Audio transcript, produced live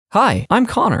Hi, I'm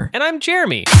Connor. And I'm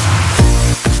Jeremy.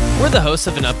 We're the hosts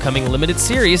of an upcoming limited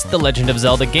series, The Legend of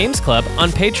Zelda Games Club, on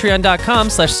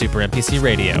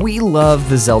patreon.com/SuperNPCRadio. We love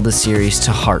the Zelda series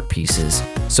to heart pieces.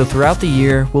 So throughout the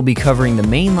year, we'll be covering the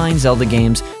mainline Zelda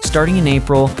games starting in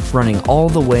April, running all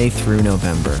the way through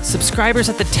November. Subscribers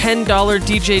at the $10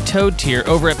 DJ Toad tier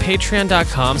over at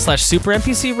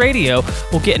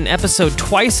patreon.com/SuperNPCRadio will get an episode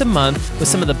twice a month with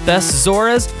some of the best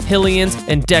Zoras, Hylians,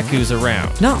 and Dekus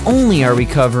around. Not only are we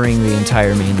covering the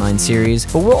entire mainline series,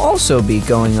 but we'll also be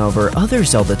going over other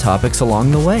Zelda topics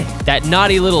along the way. That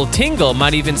naughty little Tingle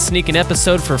might even sneak an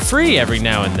episode for free every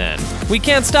now and then. We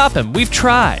can't stop him, we've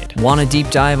tried. Want a deep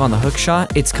dive on the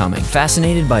hookshot? It's coming.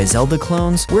 Fascinated by Zelda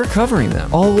clones? We're covering them.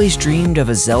 Always dreamed of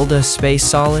a Zelda space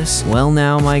solace? Well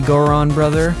now, my Goron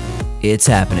brother, it's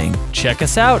happening. Check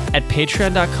us out at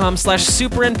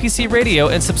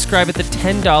patreon.com/SuperNPCRadio and subscribe at the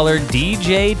 $10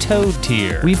 DJ Toad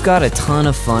tier. We've got a ton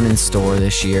of fun in store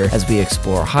this year as we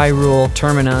explore Hyrule,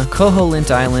 Termina, Koholint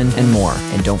Island, and more.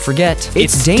 And don't forget,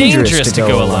 it's dangerous to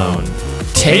go alone.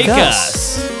 Take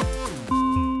us!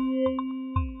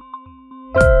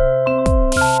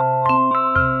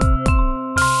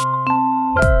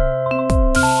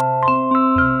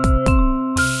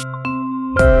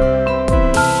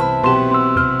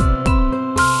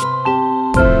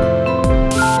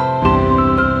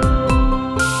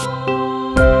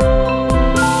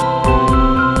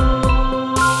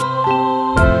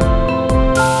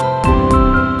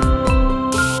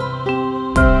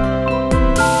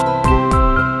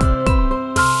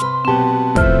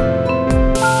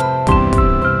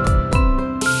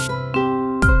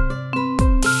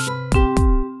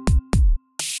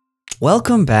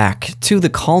 Welcome back to the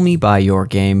Call Me By Your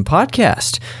Game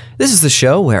podcast. This is the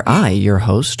show where I, your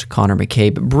host, Connor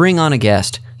McCabe, bring on a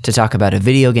guest to talk about a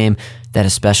video game that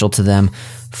is special to them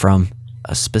from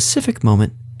a specific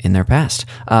moment in their past.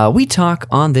 We talk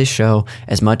on this show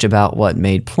as much about what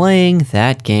made playing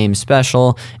that game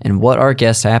special and what our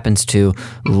guest happens to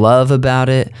love about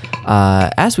it,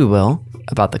 as we will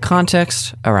about the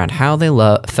context around how they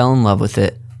fell in love with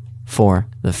it for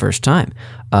the first time.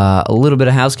 A little bit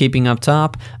of housekeeping up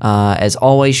top. As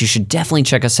always, you should definitely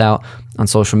check us out on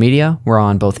social media. We're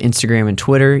on both Instagram and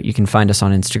Twitter. You can find us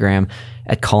on Instagram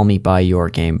at Call Me By Your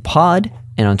Game Pod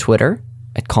and on Twitter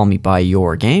at Call Me By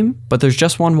Your Game, but there's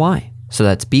just one Y. So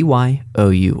that's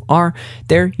BYOUR.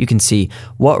 There you can see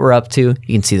what we're up to.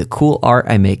 You can see the cool art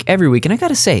I make every week. And I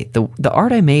gotta say, the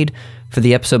art I made for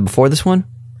the episode before this one,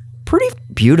 pretty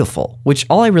beautiful, which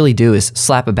all I really do is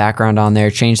slap a background on there,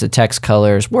 change the text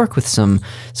colors, work with some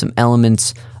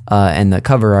elements and the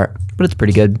cover art, but it's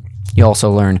pretty good. You also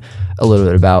learn a little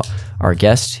bit about our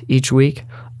guest each week.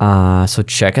 So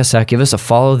check us out. Give us a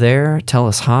follow there. Tell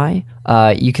us hi.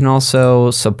 You can also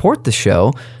support the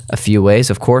show a few ways,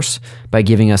 of course, by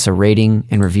giving us a rating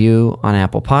and review on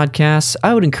Apple Podcasts.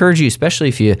 I would encourage you, especially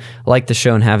if you like the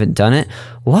show and haven't done it,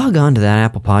 log on to that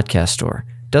Apple Podcast store.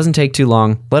 Doesn't take too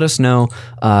long. Let us know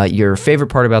your favorite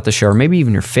part about the show, or maybe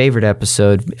even your favorite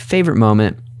episode, favorite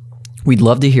moment. We'd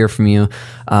love to hear from you.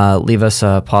 Leave us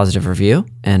a positive review,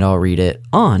 and I'll read it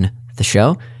on the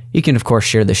show. You can, of course,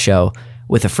 share the show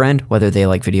with a friend, whether they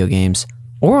like video games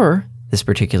or this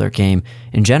particular game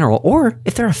in general, or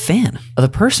if they're a fan of the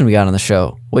person we got on the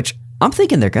show, which I'm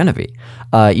thinking they're going to be.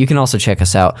 You can also check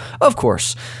us out, of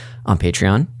course, on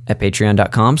Patreon at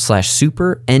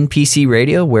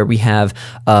patreon.com/SuperNPCRadio, where we have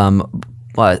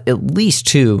at least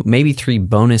 2, maybe 3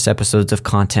 bonus episodes of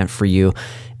content for you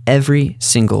every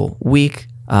single week.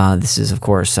 This is, of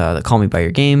course, the Call Me By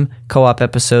Your Game co-op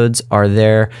episodes are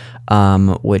there,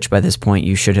 which by this point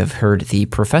you should have heard the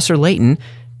Professor Layton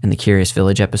and the Curious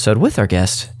Village episode with our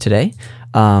guest today.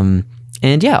 And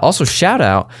yeah, also shout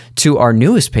out to our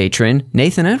newest patron,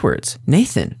 Nathan Edwards.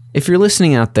 Nathan, if you're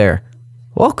listening out there,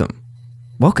 welcome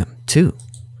to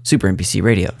Super NPC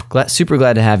Radio. Super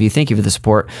glad to have you. Thank you for the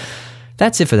support.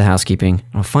 That's it for the housekeeping.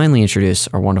 I'll finally introduce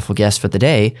our wonderful guest for the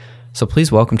day. So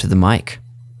please welcome to the mic,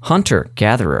 Hunter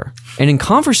Gatherer. And in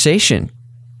conversation,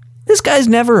 this guy's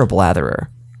never a blatherer.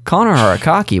 Connor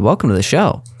Harakaki, welcome to the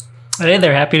show. Hey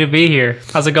there, happy to be here.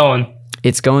 How's it going?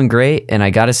 It's going great, and I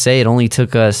gotta say, it only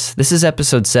took us. This is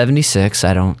episode 76.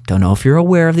 I don't know if you're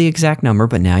aware of the exact number,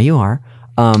 but now you are.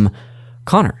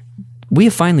 Connor, we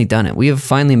have finally done it. We have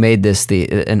finally made this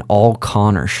an all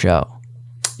Connor show.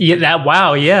 Yeah,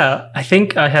 wow, yeah. I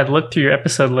think I had looked through your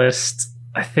episode list.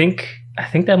 I think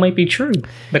that might be true.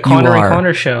 The Connor and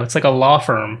Connor show. It's like a law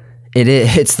firm. It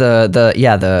is. It's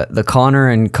the Connor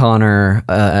and Connor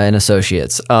and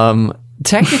Associates.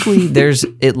 Technically, there's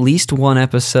at least one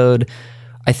episode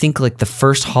I think like the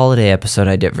first holiday episode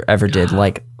I ever did,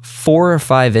 like 4 or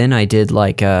 5 in, I did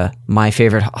like my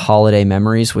favorite holiday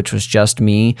memories, which was just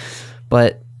me.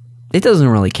 But it doesn't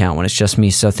really count when it's just me.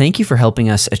 So thank you for helping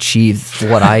us achieve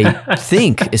what I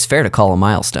think is fair to call a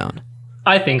milestone.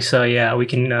 I think so. Yeah, we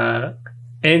can.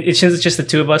 And since it's just the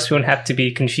two of us, we don't have to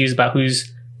be confused about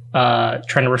who's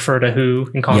trying to refer to who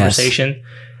in conversation.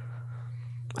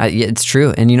 Yes. It's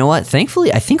true. And you know what?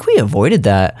 Thankfully, I think we avoided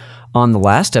that on the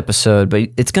last episode, but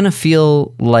it's going to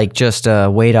feel like just a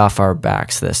weight off our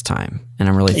backs this time. And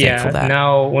I'm really thankful that.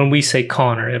 Now when we say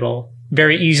Connor, it'll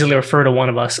very easily refer to one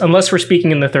of us, unless we're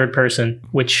speaking in the third person,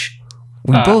 which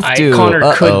we both do.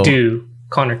 Connor could do.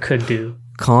 Connor could do.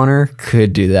 Connor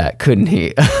could do that, couldn't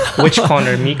he? Which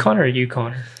Connor? Me Connor or you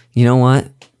Connor? You know what?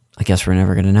 I guess we're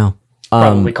never going to know.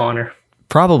 Probably Connor.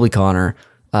 Probably Connor.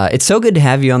 It's so good to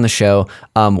have you on the show.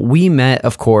 We met,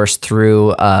 of course,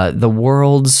 through the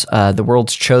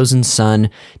world's chosen son,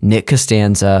 Nick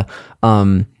Costanza.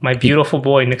 My beautiful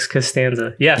boy, Nick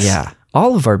Costanza. Yes. Yeah.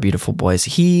 All of our beautiful boys.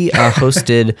 He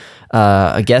hosted,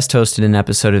 a guest hosted an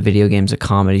episode of Video Games, a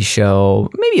Comedy Show,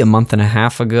 maybe a month and a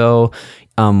half ago.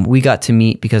 We got to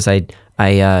meet because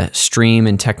I stream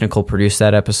and technical produce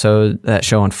that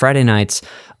show on Friday nights.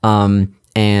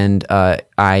 And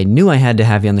I knew I had to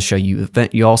have you on the show.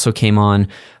 You also came on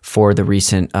for the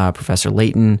recent Professor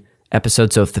Layton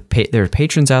episode. So if there are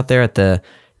patrons out there at the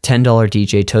 $10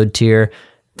 DJ Toad tier,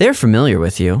 they're familiar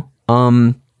with you.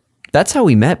 That's how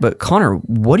we met. But Connor,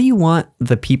 what do you want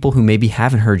the people who maybe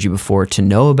haven't heard you before to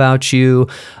know about you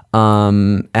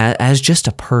as just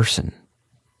a person?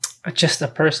 Just a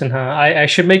person, huh? I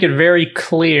should make it very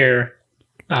clear.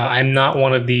 I'm not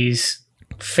one of these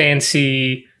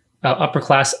fancy upper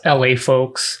class LA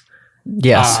folks.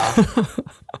 Yes.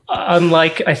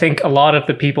 Unlike, I think, a lot of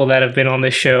the people that have been on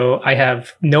this show, I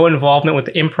have no involvement with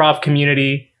the improv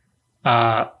community.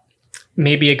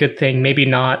 Maybe a good thing, maybe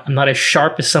not. I'm not as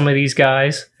sharp as some of these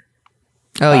guys.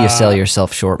 Oh, you sell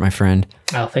yourself short, my friend.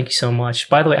 Oh, thank you so much.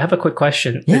 By the way, I have a quick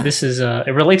question. Yeah. This is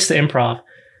it relates to improv.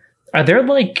 Are there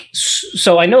like,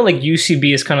 so I know like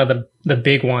UCB is kind of the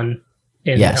big one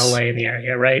in LA in the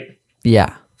area, right?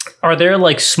 Yeah. Are there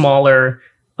like smaller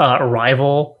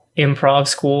rival improv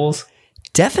schools?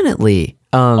 Definitely.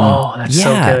 That's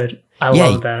so good. I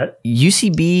love that.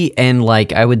 UCB and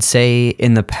like I would say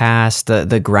in the past,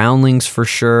 the Groundlings for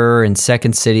sure and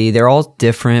Second City, they're all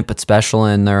different but special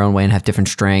in their own way and have different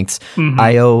strengths. Mm-hmm.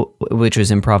 IO, which was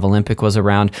Improv Olympic, was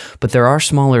around, but there are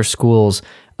smaller schools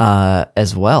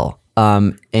as well.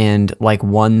 And like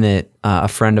one that a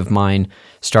friend of mine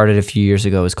started a few years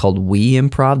ago is called We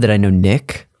Improv that I know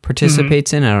Nick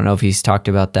participates in. I don't know if he's talked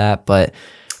about that, but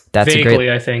that's vaguely, a great.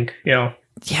 I think. Yeah.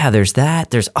 Yeah. There's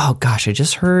that. There's I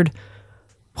just heard.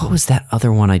 What was that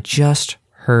other one I just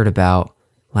heard about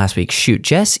last week? Shoot,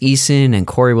 Jess Eason and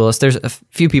Corey Willis. There's a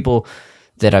few people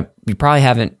that you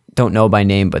probably don't know by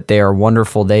name, but they are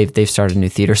wonderful. They've started a new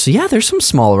theater. So yeah, there's some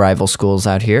small rival schools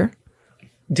out here.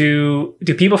 Do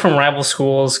people from rival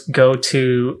schools go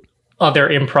to other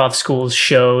improv schools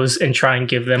shows and try and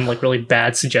give them like really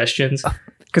bad suggestions?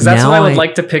 Because that's what I would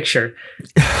like to picture.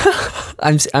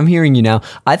 I'm hearing you now.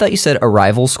 I thought you said a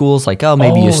rival schools, like,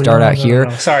 maybe you start out here.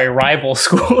 No. Sorry, rival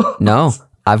school. No,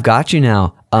 I've got you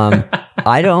now.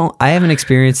 I haven't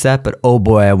experienced that, but oh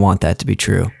boy, I want that to be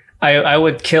true. I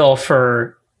would kill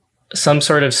for some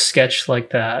sort of sketch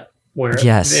like that where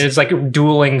it's like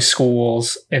dueling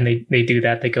schools and they do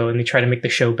that. They go and they try to make the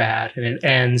show bad and it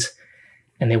ends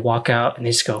and they walk out and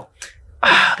they just go,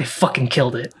 they fucking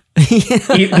killed it.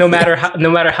 No matter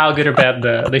how good or bad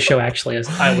the show actually is.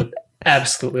 I would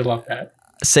absolutely love that.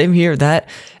 Same here. That,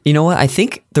 you know what? I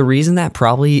think the reason that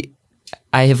probably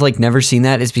I have like never seen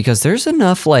that is because there's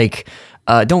enough like,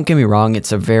 don't get me wrong.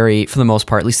 It's a very, for the most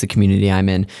part, at least the community I'm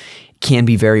in, can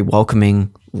be very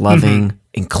welcoming, loving,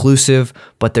 inclusive,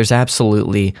 but there's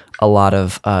absolutely a lot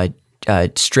of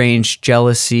strange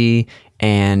jealousy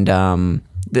and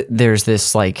there's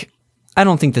this like, I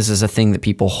don't think this is a thing that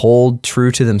people hold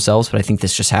true to themselves, but I think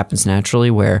this just happens naturally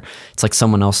where it's like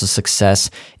someone else's success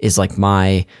is like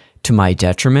to my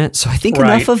detriment. So I think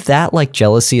enough of that like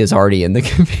jealousy is already in the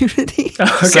community.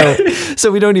 Okay.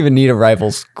 So we don't even need a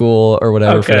rival school or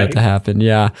whatever for that to happen.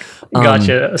 Yeah.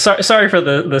 Gotcha. Sorry for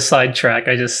the sidetrack.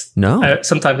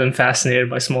 Sometimes I'm fascinated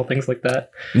by small things like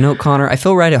that. No, Connor, I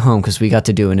feel right at home because we got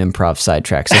to do an improv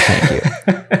sidetrack. So thank you.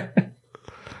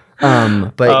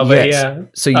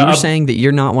 So you're saying that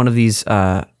you're not one of these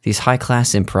high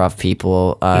class improv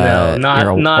people. No,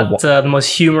 not the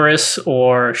most humorous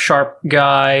or sharp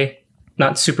guy.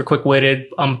 Not super quick witted.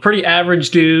 I'm a pretty average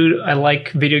dude. I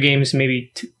like video games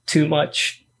maybe too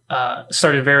much.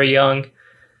 Started very young.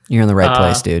 You're in the right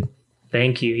place, dude.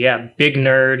 Thank you. Yeah, big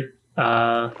nerd.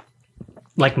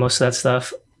 Like most of that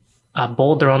stuff.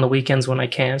 Boulder on the weekends when I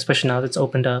can, especially now that it's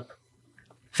opened up.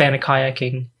 Fan of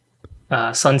kayaking,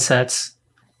 sunsets,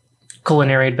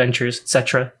 culinary adventures,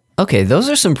 etc. Okay, those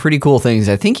are some pretty cool things.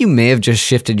 I think you may have just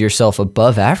shifted yourself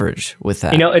above average with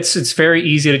that. You know, it's very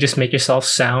easy to just make yourself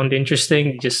sound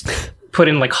interesting. You just put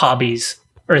in like hobbies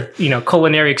or, you know,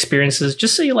 culinary experiences,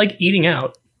 just so you like eating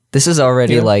out. This is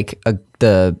already like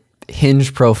the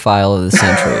Hinge profile of the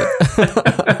century.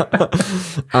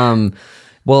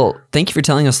 Well, thank you for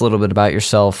telling us a little bit about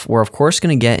yourself. We're, of course,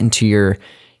 going to get into your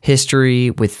history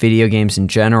with video games in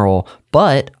general,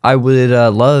 but I would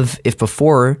love if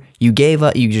before you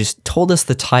just told us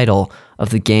the title of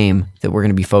the game that we're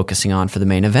going to be focusing on for the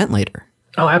main event later.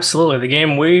 Oh, absolutely. The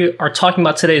game we are talking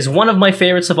about today is one of my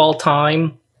favorites of all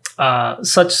time.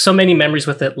 So many memories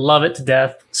with it. Love it to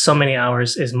death. So many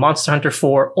hours. Is Monster Hunter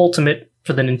 4 Ultimate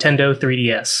for the Nintendo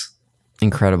 3DS.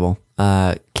 Incredible.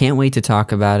 Can't wait to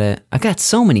talk about it. I got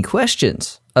so many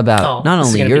questions about not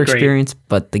only your experience,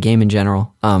 but the game in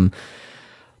general.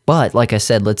 But like I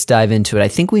said, let's dive into it. I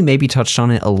think we maybe touched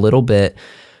on it a little bit.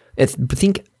 I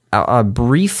think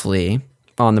briefly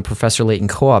on the Professor Layton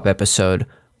co-op episode,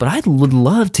 but I would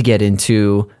love to get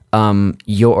into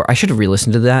I should have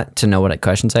re-listened to that to know what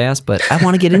questions I asked, but I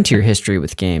want to get into your history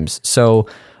with games. So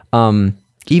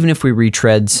even if we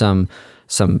retread some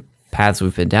paths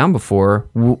we've been down before,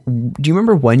 do you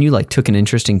remember when you like took an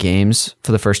interest in games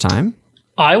for the first time?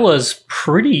 I was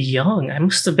pretty young. I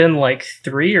must have been like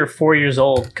 3 or 4 years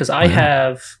old because I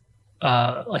have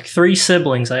like 3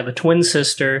 siblings. I have a twin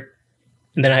sister,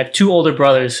 and then I have 2 older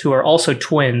brothers who are also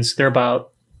twins. They're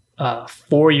about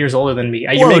 4 years older than me.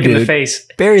 You're making the face.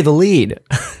 Bury the lead.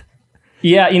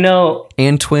 Yeah, you know.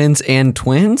 And twins and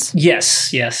twins?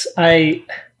 Yes.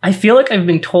 I feel like I've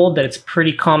been told that it's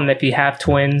pretty common that if you have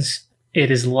twins, it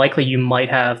is likely you might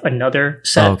have another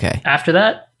set after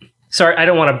that. Sorry, I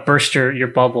don't want to burst your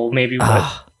bubble, maybe,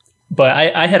 but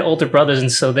I had older brothers,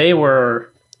 and so they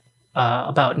were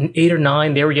about 8 or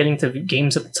 9. They were getting to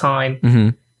games at the time. Mm-hmm.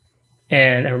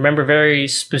 And I remember very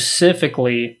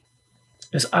specifically,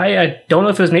 because I don't know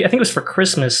if it was me, I think it was for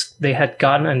Christmas, they had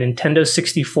gotten a Nintendo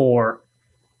 64.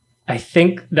 I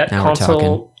think that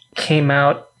console came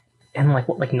out in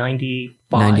like 95?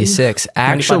 96.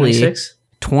 Actually, 96?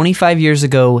 25 years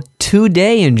ago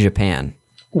today in Japan.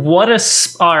 What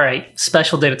all right,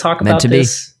 special day to talk about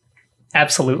this.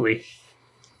 Absolutely.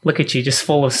 Look at you, just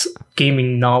full of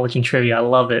gaming knowledge and trivia. I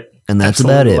love it. And that's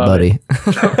about it, buddy.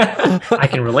 I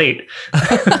can relate.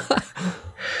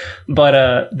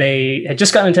 But they had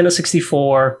just got Nintendo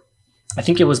 64. I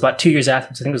think it was about 2 years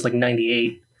afterwards. I think it was like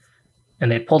 98. And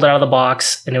they pulled it out of the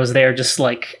box, and it was there just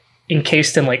like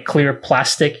encased in like clear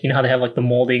plastic. You know how they have like the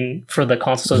molding for the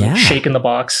console, so shake in the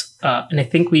box. And I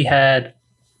think we had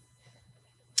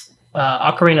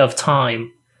Ocarina of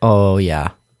Time. Oh yeah.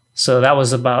 So that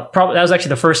was that was actually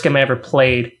the first game I ever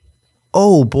played.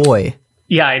 Oh boy.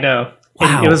 Yeah, I know.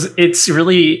 Wow. It's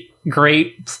really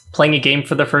great playing a game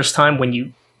for the first time when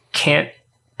you can't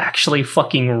actually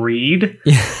fucking read.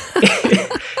 Yeah.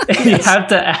 And you have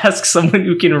to ask someone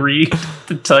who can read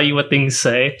to tell you what things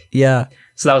say. Yeah.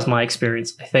 So that was my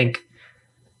experience. I think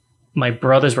my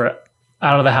brothers were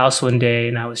out of the house one day,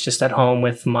 and I was just at home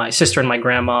with my sister and my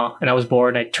grandma, and I was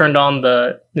bored. I turned on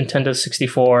the Nintendo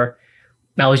 64,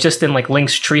 and I was just in like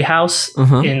Link's treehouse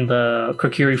in the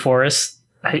Kokiri Forest.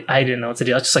 I didn't know what to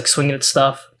do. I was just like swinging at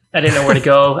stuff. I didn't know where to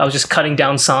go. I was just cutting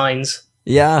down signs.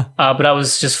 Yeah. But I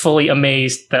was just fully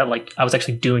amazed that like I was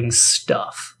actually doing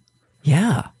stuff.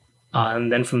 Yeah.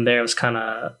 And then from there, it was kind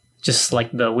of just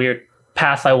like the weird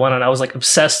path I went on. I was like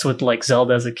obsessed with like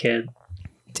Zelda as a kid.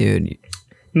 Dude.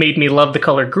 Made me love the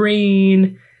color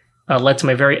green. Led to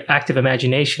my very active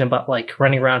imagination about like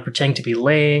running around pretending to be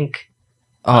Link.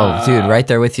 Oh, dude, right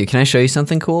there with you. Can I show you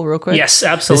something cool real quick? Yes,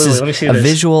 absolutely. Let me see this.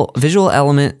 A visual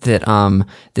element that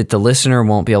that the listener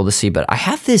won't be able to see, but I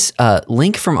have this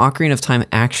Link from Ocarina of Time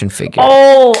action figure.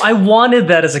 Oh, I wanted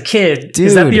that as a kid. Dude.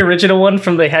 Is that the original one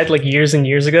from they had like years and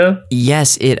years ago?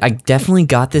 Yes, I definitely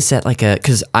got this at like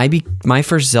because my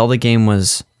first Zelda game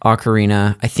was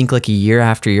Ocarina, I think like a year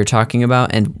after you're talking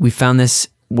about, and we found this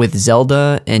with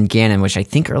Zelda and Ganon, which I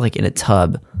think are like in a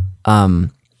tub.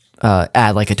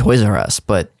 At like a Toys R Us,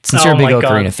 but since you're a big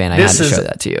Ocarina fan, I had to show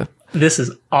that to you.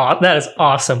 That is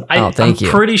awesome. I'm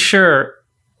pretty sure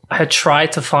I had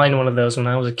tried to find one of those when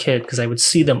I was a kid because I would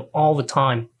see them all the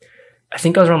time. I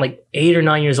think I was around like 8 or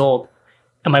 9 years old,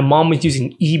 and my mom was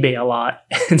using eBay a lot,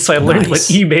 and so I learned what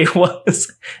eBay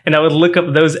was, and I would look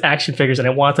up those action figures, and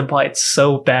I wanted to buy it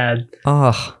so bad.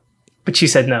 Oh, but she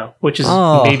said no, which is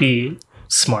maybe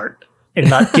smart. and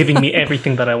not giving me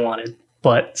everything that I wanted.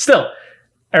 But still,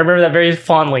 I remember that very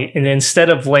fondly. And instead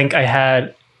of Link, I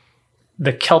had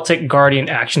the Celtic Guardian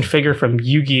action figure from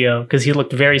Yu-Gi-Oh! Because he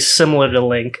looked very similar to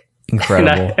Link.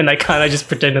 Incredible. And I kind of just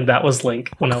pretended that was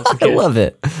Link when I was a kid. I love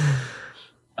it.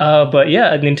 But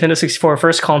yeah, Nintendo 64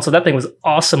 first console, that thing was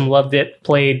awesome. Loved it.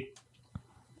 Played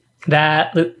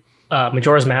that.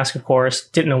 Majora's Mask, of course.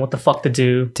 Didn't know what the fuck to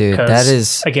do. Dude, that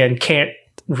is... Again, can't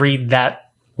read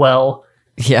that well.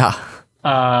 Yeah.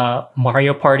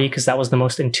 Mario Party, because that was the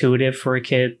most intuitive for a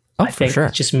kid. Oh, I think for sure.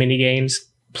 Just mini games.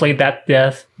 Played that to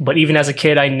death. But even as a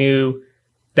kid, I knew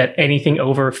that anything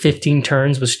over 15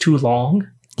 turns was too long.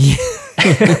 Yeah.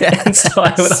 And so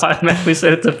I would automatically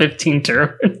set it to 15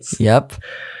 turns. Yep.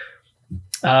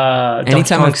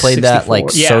 Anytime I've played 64. That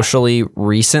like socially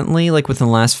recently, like within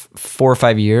the last 4 or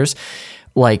 5 years,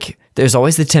 like there's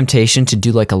always the temptation to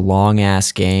do like a long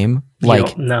ass game.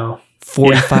 Like no.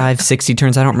 45, 60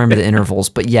 turns. I don't remember the intervals,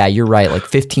 but yeah, you're right. Like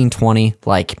 15, 20,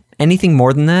 like anything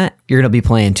more than that, you're going to be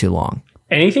playing too long.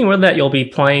 Anything more than that, you'll be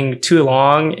playing too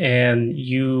long and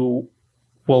you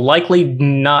will likely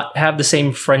not have the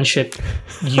same friendship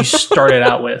you started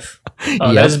out with.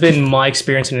 That has been my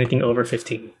experience in anything over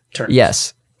 15 turns.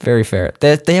 Yes, very fair.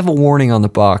 They have a warning on the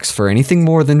box for anything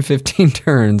more than 15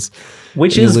 turns.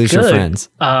 Which is lose good. Your friends.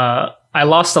 I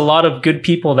lost a lot of good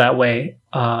people that way.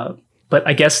 But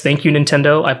I guess thank you,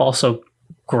 Nintendo. I've also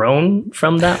grown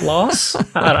from that loss.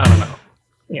 I don't know.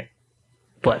 Yeah.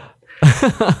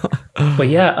 But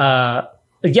yeah,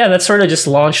 that sort of just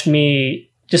launched me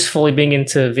just fully being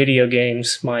into video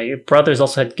games. My brothers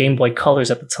also had Game Boy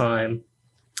Colors at the time.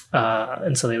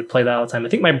 And so they would play that all the time. I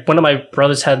think one of my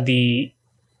brothers had the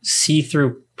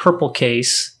see-through purple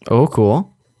case. Oh,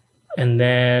 cool. And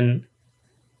then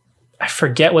I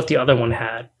forget what the other one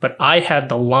had, but I had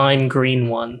the lime green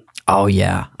one. Oh,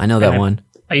 yeah. I know that one.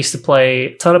 I used to play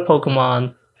a ton of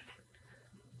Pokemon.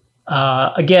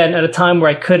 Again, at a time where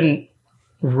I couldn't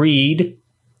read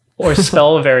or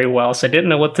spell very well, so I didn't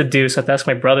know what to do, so I had to ask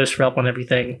my brothers for help on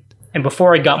everything. And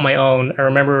before I got my own, I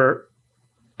remember,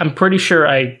 I'm pretty sure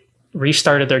I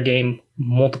restarted their game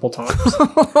multiple times.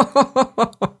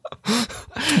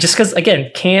 Just because,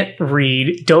 again, can't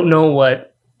read, don't know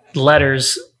what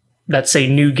letters that say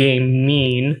new game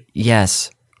mean.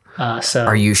 Yes. So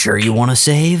are you sure you want to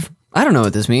save? I don't know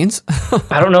what this means.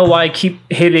 I don't know why I keep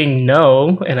hitting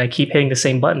no and I keep hitting the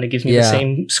same button. It gives me the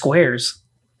same squares.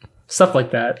 Stuff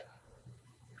like that.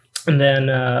 And then,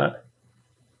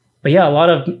 but yeah, a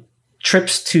lot of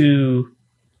trips to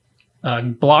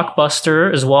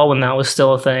Blockbuster as well when that was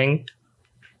still a thing.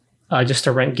 Just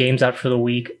to rent games out for the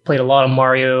week. Played a lot of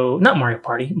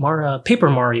Paper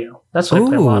Mario. That's what I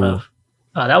played a lot of.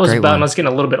 That was when I was getting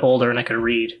a little bit older and I could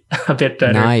read a bit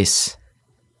better. Nice.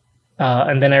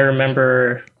 And then I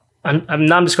remember, I'm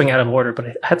just going out of order, but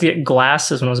I had to get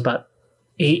glasses when I was about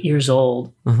 8 years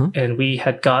old. Mm-hmm. And we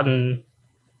had gotten,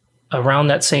 around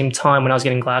that same time when I was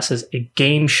getting glasses, a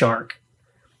Game Shark.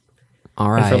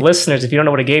 All right. And for listeners, if you don't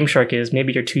know what a Game Shark is,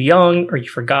 maybe you're too young or you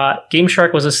forgot. Game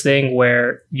Shark was this thing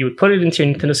where you would put it into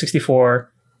your Nintendo 64,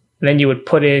 and then you would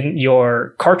put in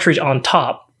your cartridge on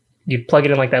top. You'd plug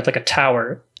it in like that, like a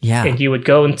tower. Yeah. And you would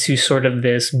go into sort of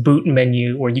this boot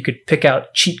menu where you could pick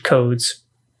out cheat codes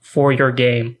for your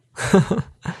game.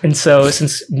 And so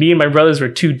since me and my brothers were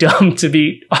too dumb to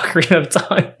beat Ocarina of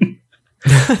Time,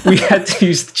 we had to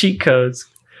use the cheat codes.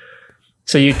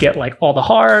 So you'd get like all the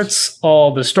hearts,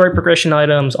 all the story progression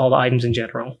items, all the items in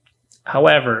general.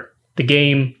 However, the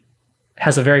game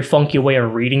has a very funky way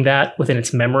of reading that within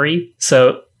its memory.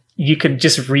 So you could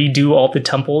just redo all the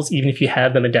temples, even if you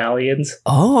had the medallions.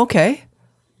 Oh, okay.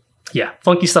 Yeah,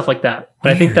 funky stuff like that.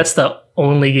 But I think that's the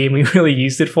only game we really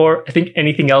used it for. I think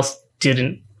anything else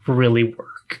didn't really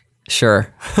work.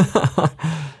 Sure.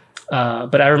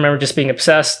 But I remember just being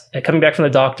obsessed. Coming back from the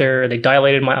doctor, they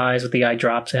dilated my eyes with the eye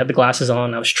drops. I had the glasses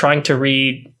on. I was trying to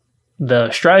read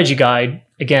the strategy guide.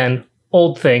 Again,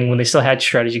 old thing when they still had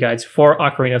strategy guides for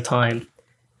Ocarina of Time.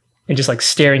 And just like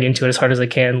staring into it as hard as I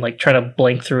can, like trying to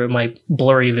blank through my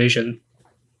blurry vision.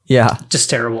 Yeah. Just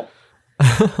terrible.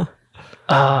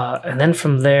 And then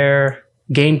from there,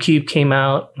 GameCube came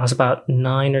out. I was about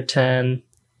 9 or 10.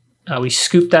 We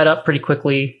scooped that up pretty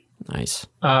quickly. Nice.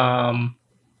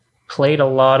 Played a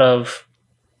lot of...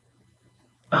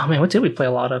 Oh man, what did we play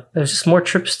a lot of? There was just more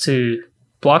trips to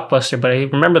Blockbuster, but I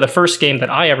remember the first game that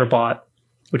I ever bought,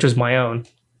 which was my own,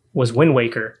 was Wind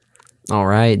Waker. All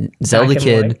right. Zelda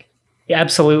kid. Yeah,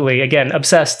 absolutely. Again,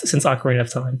 obsessed since Ocarina of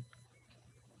Time.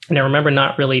 And I remember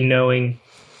not really knowing...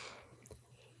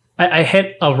 I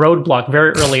hit a roadblock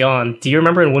very early on. Do you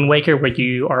remember in Wind Waker where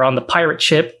you are on the pirate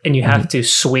ship and you have to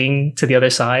swing to the other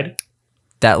side?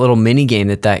 that little mini game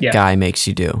that guy makes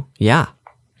you do. Yeah.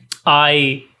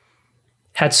 I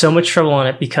had so much trouble on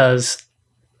it because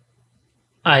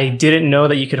I didn't know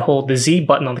that you could hold the Z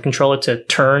button on the controller to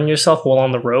turn yourself while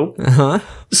on the rope. Uh-huh.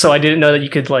 So I didn't know that you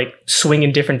could like swing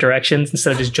in different directions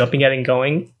instead of just jumping at it and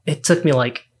going. It took me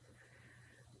like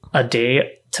a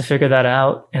day to figure that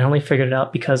out. And I only figured it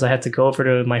out because I had to go over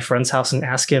to my friend's house and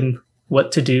ask him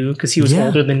what to do because he was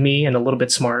older than me and a little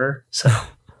bit smarter. So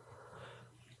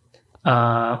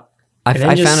I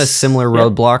found a similar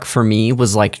roadblock for me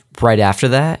was like right after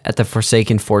that at the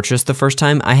Forsaken Fortress the first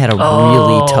time. I had a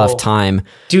really tough time.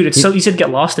 Dude, it's so easy to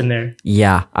get lost in there.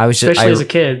 Yeah, especially as a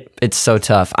kid. It's so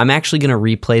tough. I'm actually going to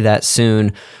replay that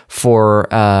soon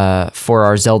for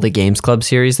our Zelda Games Club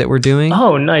series that we're doing.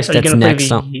 Oh, nice. Are you going to play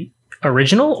the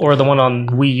original or the one on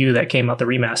Wii U that came out, the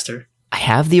remaster? I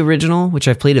have the original, which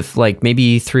I've played it like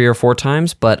maybe 3 or 4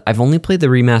 times, but I've only played the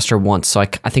remaster once, so I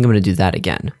think I'm going to do that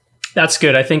again. That's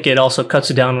good. I think it also cuts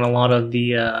down on a lot of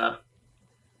the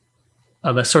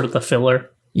sort of the filler.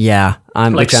 Yeah,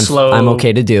 I'm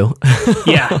okay to do.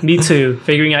 Yeah, me too.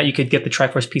 Figuring out you could get the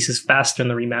Triforce pieces faster in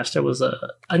the remaster was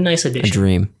a nice addition. A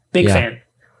dream. Big fan.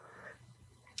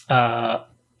 But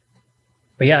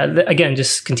yeah, again,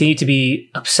 just continue to be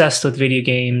obsessed with video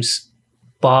games.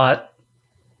 Bought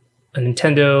a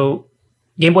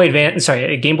Game Boy Advance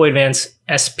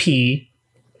SP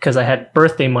because I had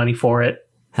birthday money for it.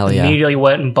 Hell yeah. Immediately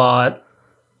went and bought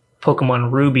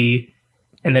Pokemon Ruby,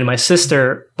 and then my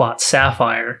sister bought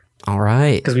Sapphire. All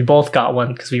right. Because we both got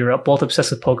one because we were both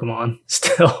obsessed with Pokemon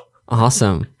still.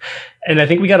 Awesome. And I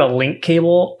think we got a link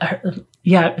cable.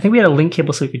 Yeah, I think we had a link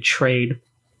cable so we could trade.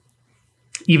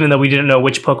 Even though we didn't know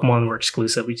which Pokemon were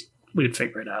exclusive, we'd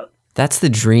figure it out. That's the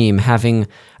dream, having,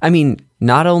 I mean,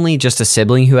 not only just a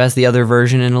sibling who has the other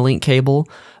version in a link cable,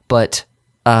 but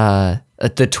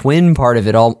the twin part of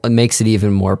it all makes it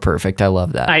even more perfect. I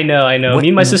love that. I know. Me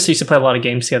and my sister used to play a lot of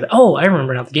games together. Oh, I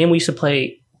remember now. The game we used to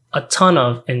play a ton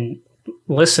of, and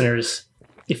listeners,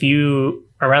 if you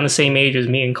are around the same age as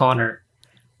me and Connor,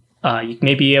 you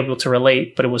may be able to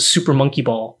relate, but it was Super Monkey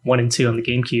Ball 1 and 2 on the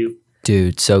GameCube.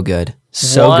 Dude, so good.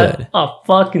 Good. A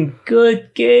fucking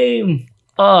good game.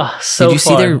 Oh, so Did you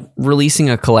fun. see they're releasing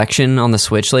a collection on the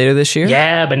Switch later this year?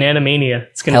 Yeah, Banana Mania.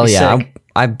 It's going to be sick.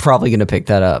 I'm probably going to pick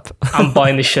that up. I'm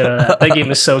buying the shit out of that. That game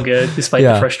is so good, despite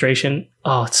the frustration.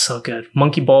 Oh, it's so good.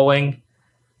 Monkey Bowling.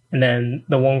 And then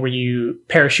the one where you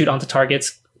parachute onto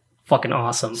targets. Fucking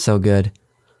awesome. So good.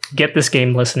 Get this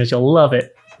game, listeners. You'll love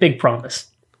it. Big promise.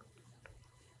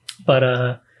 But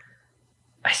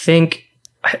I think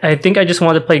I just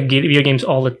wanted to play video games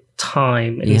all the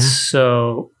time. And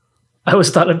so I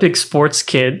was not a big sports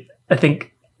kid. I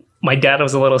think my dad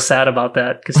was a little sad about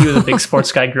that because he was a big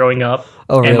sports guy growing up.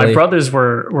 Oh, really? And my brothers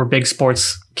were big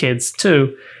sports kids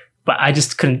too. But I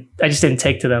just didn't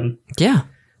take to them. Yeah.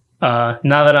 Now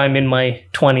that I'm in my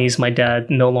 20s, my dad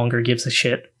no longer gives a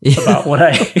shit about what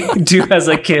I do as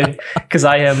a kid because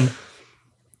I am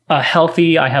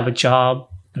healthy, I have a job,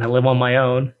 and I live on my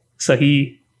own. So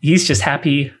he's just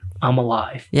happy I'm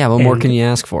alive. Yeah, what more can you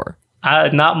ask for?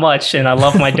 Not much, and I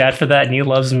love my dad for that, and he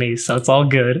loves me, so it's all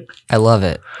good. I love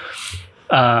it.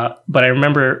 But I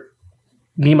remember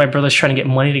me and my brothers trying to get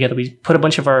money together. We put a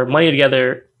bunch of our money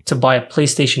together to buy a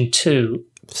PlayStation 2.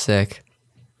 Sick.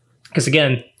 Because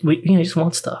again, we just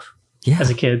want stuff as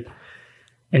a kid.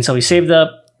 And so we saved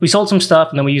up, we sold some stuff,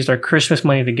 and then we used our Christmas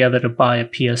money together to buy a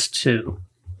PS2.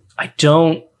 I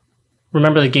don't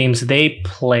remember the games they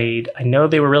played. I know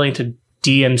they were really into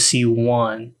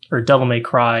DMC1 or Devil May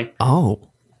Cry. Oh.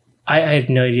 I had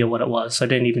no idea what it was, so I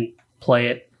didn't even play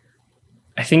it.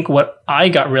 I think what I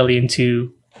got really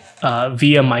into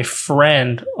via my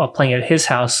friend playing at his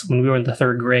house when we were in the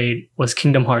 3rd grade was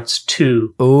Kingdom Hearts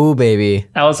 2. Oh, baby.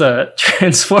 That was a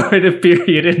transformative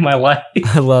period in my life.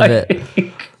 I love it.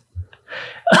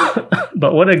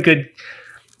 But what a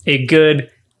good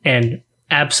and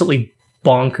absolutely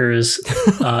bonkers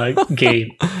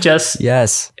game.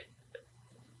 Just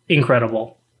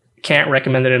incredible. Can't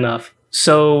recommend it enough.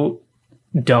 So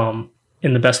dumb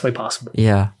in the best way possible.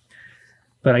 Yeah.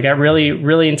 But I got really,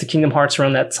 really into Kingdom Hearts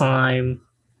around that time.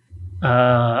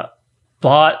 Bought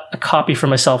a copy for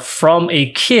myself from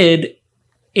a kid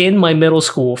in my middle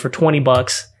school for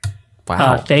 $20.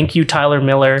 Wow. Thank you, Tyler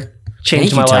Miller.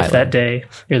 Changed my life that day.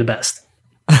 You're the best.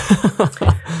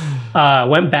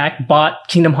 Went back, bought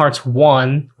Kingdom Hearts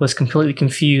 1, was completely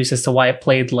confused as to why it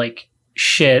played like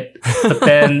shit. But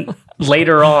then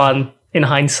later on, in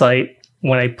hindsight,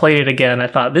 when I played it again, I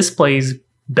thought this plays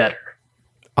better.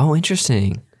 Oh,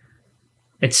 interesting.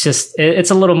 It's just,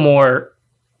 it's a little more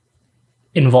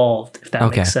involved, if that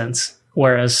makes sense.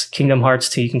 Whereas Kingdom Hearts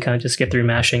 2, you can kind of just get through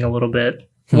mashing a little bit.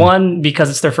 One, because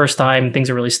it's their first time, things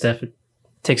are really stiff. It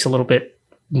takes a little bit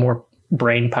more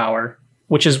brain power,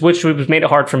 which made it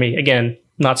hard for me. Again,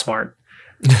 not smart.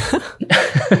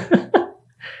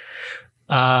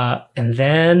 And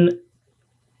then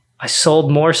I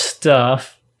sold more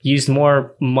stuff, used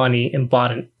more money, and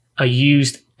bought a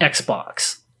used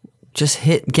Xbox. Just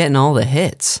getting all the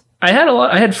hits. I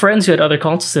had friends who had other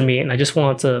consoles than me, and I just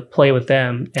wanted to play with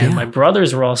them. And my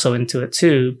brothers were also into it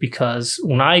too, because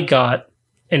when I got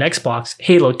an Xbox,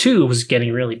 Halo 2 was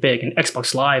getting really big, and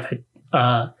Xbox Live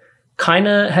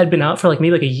had been out for like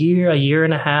maybe like a year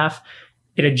and a half.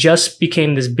 It had just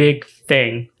became this big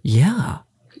thing. Yeah.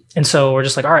 And so we're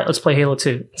just like, all right, let's play Halo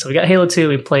 2. So we got Halo 2.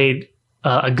 We played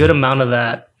a good amount of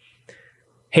that.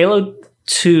 Halo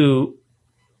 2,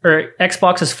 or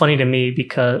Xbox is funny to me or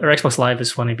Xbox Live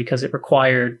is funny because it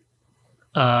required,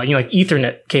 like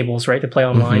Ethernet cables, right, to play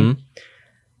online. Mm-hmm.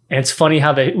 And it's funny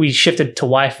how we shifted to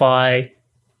Wi-Fi,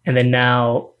 and then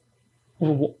now,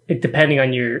 depending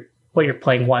on what you're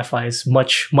playing, Wi-Fi is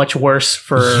much, much worse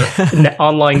for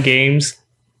online games.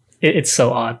 It's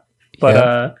so odd.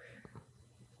 But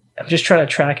I'm just trying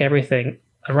to track everything.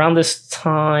 Around this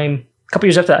time, a couple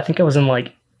years after that, I think I was in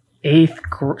like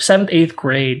 7th, 8th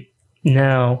grade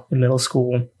now in middle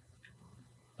school.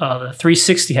 The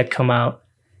 360 had come out,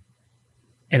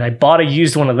 and I bought a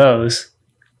used one of those.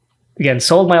 Again,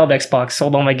 sold my old Xbox,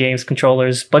 sold all my games,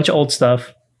 controllers, bunch of old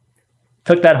stuff.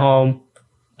 Took that home.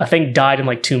 I think died in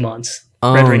like 2 months.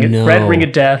 Oh, Red Ring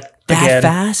of Death. That again.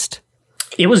 Fast?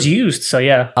 It was used, so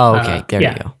yeah. Oh, okay. There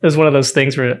you go. It was one of those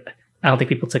things where I don't think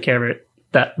people took care of it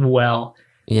that well.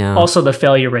 Yeah. Also, the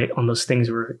failure rate on those things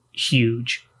were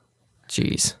huge.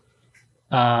 Jeez.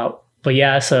 But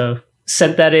yeah, so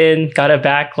sent that in, got it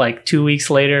back like 2 weeks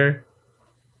later,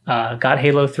 got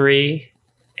Halo 3,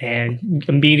 and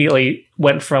immediately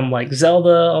went from like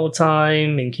Zelda all the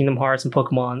time and Kingdom Hearts and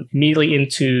Pokemon immediately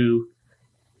into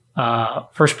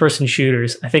first-person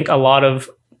shooters. I think a lot of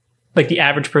like the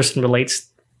average person relates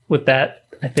with that.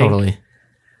 I think totally.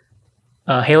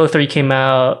 Halo 3 came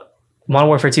out, Modern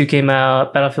Warfare 2 came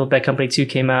out, Battlefield Bad Company 2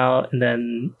 came out, and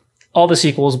then all the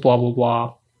sequels, blah, blah,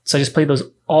 blah. So I just played those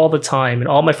all the time, and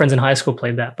all my friends in high school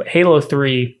played that. But Halo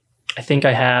 3, I think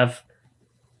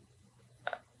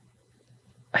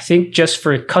just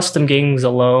for custom games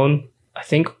alone, I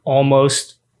think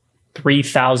almost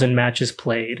 3,000 matches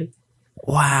played.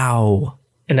 Wow.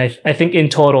 And I think in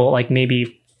total, like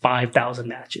maybe 5,000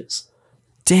 matches.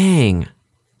 Dang.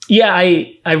 Yeah,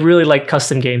 I really like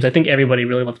custom games. I think everybody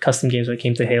really loved custom games when it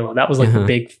came to Halo. That was like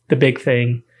the big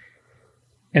thing.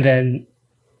 And then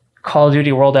Call of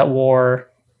Duty World at War,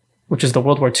 which is the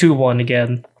World War II one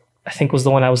again, I think was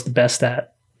the one I was the best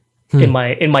at in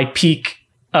my peak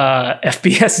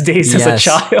FPS days as a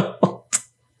child.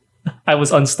 I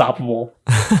was unstoppable.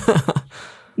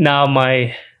 Now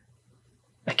I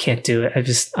can't do it.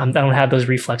 I don't have those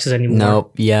reflexes anymore.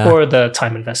 Nope. Yeah. Or the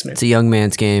time investment. It's a young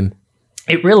man's game.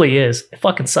 It really is. It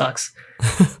fucking sucks.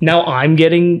 Now I'm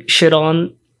getting shit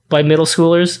on by middle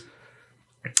schoolers.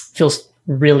 It feels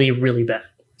really, really bad.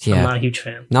 Yeah. I'm not a huge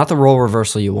fan. Not the role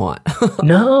reversal you want.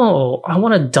 No, I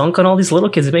want to dunk on all these little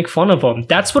kids and make fun of them.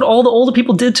 That's what all the older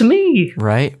people did to me.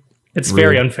 Right. It's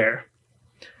very unfair.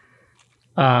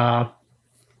 I'm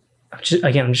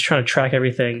just trying to track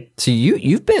everything. So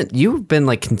you've been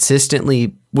like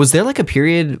consistently. Was there like a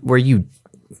period where you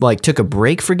like took a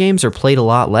break for games or played a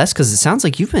lot less? Because it sounds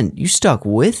like you stuck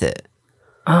with it.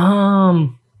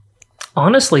 Honestly,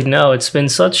 no. It's been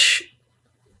such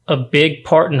a big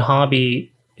part and hobby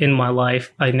in my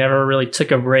life. I never really took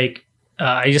a break.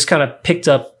 I just kind of picked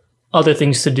up other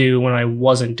things to do when I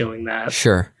wasn't doing that.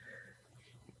 Sure.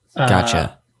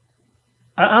 Gotcha.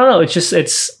 I don't know.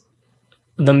 It's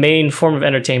the main form of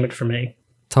entertainment for me.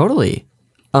 Totally.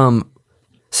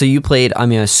 So you played, I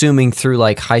mean, assuming through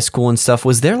like high school and stuff,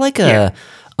 was there like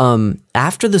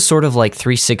after the sort of like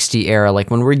 360 era,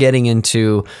 like when we're getting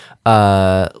into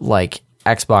like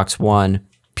Xbox One,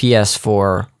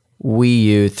 PS4, Wii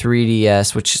U,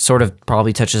 3DS, which sort of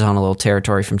probably touches on a little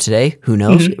territory from today. Who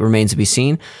knows? Mm-hmm. It remains to be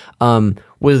seen.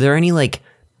 Were there any like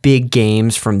big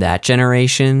games from that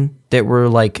generation that were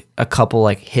like a couple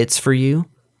like hits for you?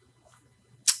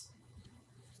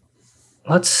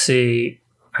 Let's see.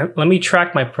 Let me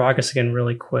track my progress again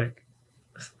really quick.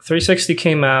 360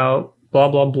 came out, blah,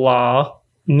 blah, blah.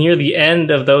 Near the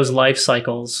end of those life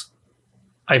cycles,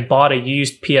 I bought a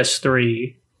used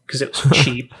PS3 because it was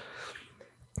cheap.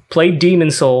 Played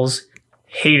Demon Souls,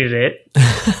 hated it.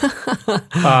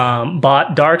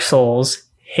 Bought Dark Souls,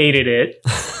 hated it.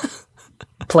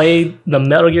 Played the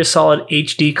Metal Gear Solid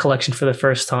HD collection for the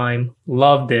first time,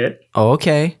 loved it. Oh,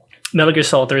 okay. Metal Gear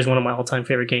Solid 3 is one of my all-time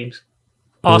favorite games.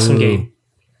 Awesome game.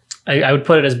 I would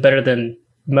put it as better than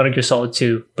Metal Gear Solid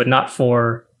 2, but not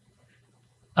for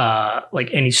like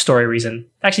any story reason.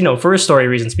 Actually, no, for story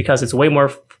reasons, because it's way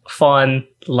more fun,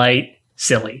 light,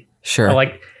 silly. Sure. I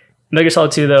like Metal Gear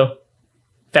Solid 2 though.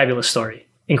 Fabulous story.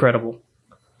 Incredible.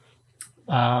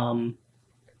 Then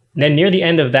near the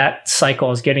end of that cycle,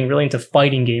 I was getting really into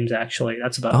fighting games, actually.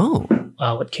 That's about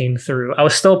what came through. I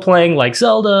was still playing like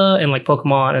Zelda and like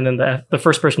Pokemon and then the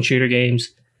first-person shooter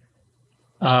games.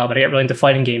 But I got really into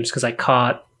fighting games because I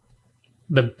caught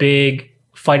the big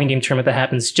fighting game tournament that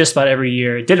happens just about every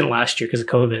year. It didn't last year because of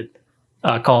COVID,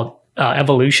 called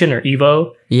Evolution or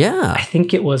Evo. Yeah. I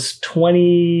think it was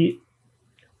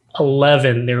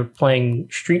 2011. They were playing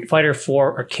Street Fighter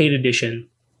 4 Arcade Edition.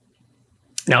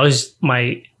 And I was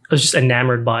just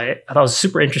enamored by it. I thought it was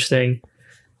super interesting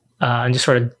and just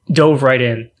sort of dove right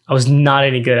in. I was not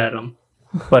any good at them,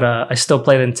 but I still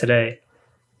play them today.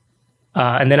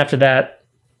 And then after that,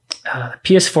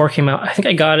 PS4 came out. I think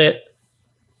I got it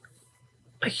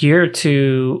a year or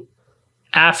two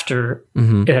after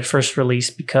it had first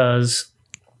released because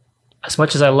as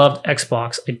much as I loved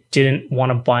Xbox, I didn't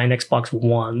want to buy an Xbox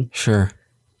One. Sure.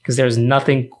 Because there's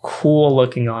nothing cool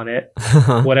looking on it,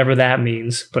 whatever that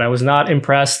means. But I was not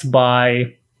impressed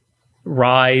by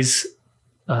Rise,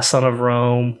 Son of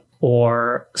Rome,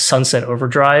 or Sunset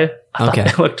Overdrive. I thought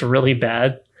they looked really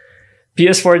bad.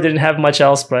 PS4 didn't have much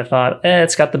else, but I thought,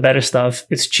 it's got the better stuff.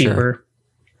 It's cheaper. Sure.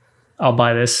 I'll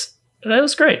buy this. And it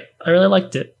was great. I really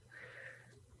liked it.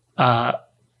 I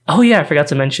forgot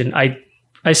to mention.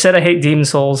 I said I hate Demon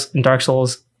Souls and Dark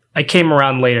Souls. I came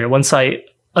around later. Once I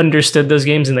understood those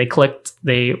games and they clicked,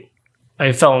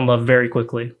 I fell in love very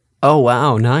quickly. Oh,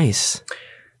 wow. Nice.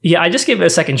 Yeah, I just gave it a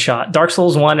second shot. Dark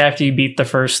Souls 1, after you beat the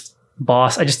first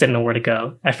boss, I just didn't know where to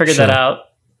go. I figured that out,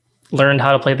 learned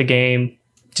how to play the game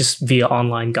just via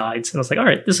online guides. And I was like, all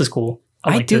right, this is cool.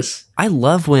 I like this. I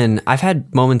love when I've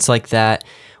had moments like that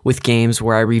with games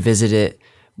where I revisit it,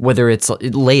 whether it's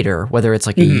later, whether it's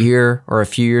like a year or a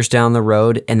few years down the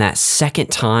road, and that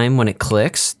second time when it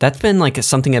clicks, that's been like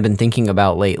something I've been thinking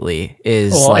about lately.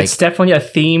 It's definitely a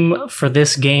theme for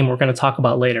this game we're going to talk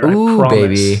about later. Ooh, I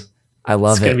promise. Baby. I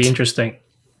love it. It's going to be interesting.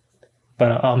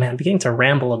 But I'm beginning to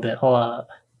ramble a bit. I'll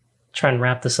try and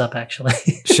wrap this up, actually.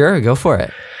 Sure, go for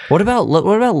it. What about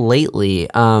lately?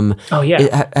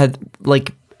 Have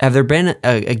there been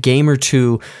a game or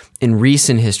two in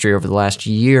recent history over the last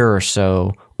year or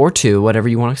so, or two, whatever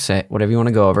you want to say, whatever you want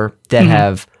to go over, that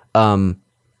have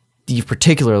you've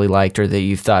particularly liked or that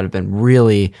you've thought have been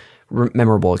really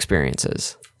memorable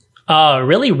experiences?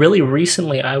 Really, really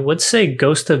recently, I would say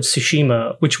Ghost of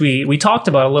Tsushima, which we talked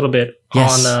about a little bit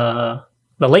on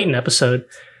the Layton episode.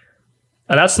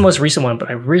 That's the most recent one, but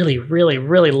I really, really,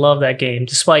 really love that game,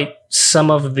 despite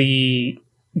some of the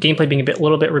gameplay being a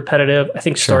little bit repetitive. I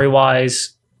think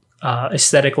story-wise,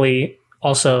 aesthetically,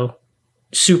 also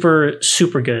super,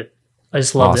 super good. I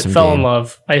just loved it. Fell in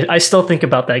love. I still think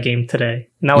about that game today.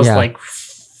 And that was like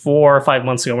 4 or 5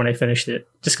 months ago when I finished it,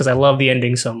 just because I love the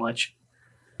ending so much.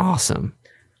 Awesome.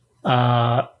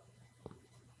 As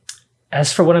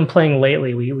for what I'm playing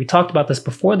lately, we talked about this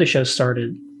before the show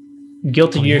started.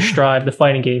 Guilty Gear Strive, the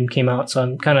fighting game, came out, so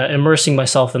I'm kind of immersing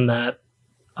myself in that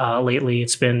lately.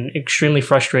 It's been extremely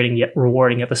frustrating yet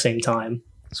rewarding at the same time.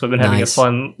 So I've been having a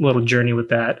fun little journey with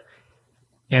that.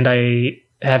 And I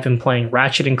have been playing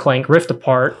Ratchet & Clank Rift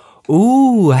Apart.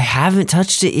 Ooh, I haven't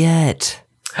touched it yet.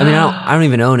 I mean, I don't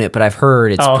even own it, but I've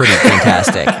heard it's pretty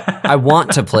fantastic. I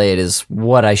want to play it is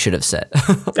what I should have said.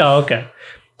 Oh, okay.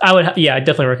 I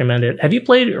definitely recommend it. Have you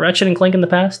played Ratchet & Clank in the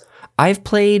past? I've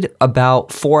played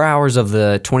about 4 hours of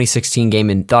the 2016 game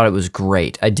and thought it was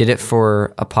great. I did it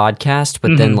for a podcast,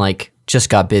 but then just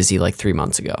got busy 3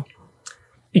 months ago.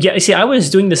 Yeah, see, I was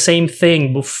doing the same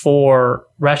thing before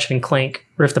Ratchet & Clank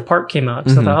Rift Apart came out.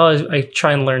 So I thought, I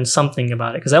try and learn something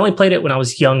about it. Because I only played it when I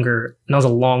was younger, and that was a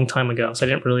long time ago, so I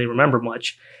didn't really remember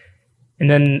much. And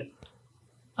then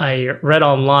I read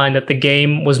online that the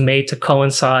game was made to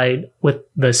coincide with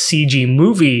the CG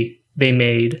movie they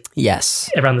made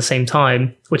around the same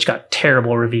time, which got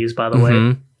terrible reviews, by the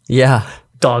way. Yeah.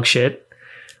 Dog shit.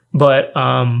 But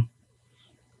I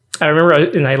remember,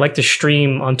 and I like to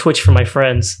stream on Twitch for my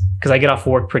friends because I get off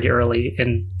work pretty early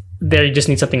and they just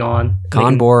need something on.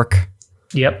 Conbork.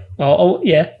 Yep. Oh,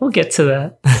 yeah. We'll get to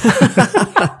that.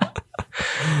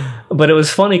 But it was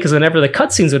funny because whenever the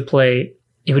cutscenes would play,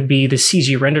 it would be the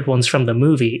CG rendered ones from the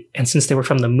movie. And since they were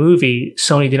from the movie,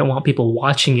 Sony didn't want people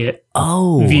watching it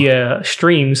via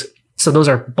streams. So those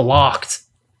are blocked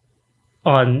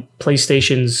on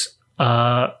PlayStation's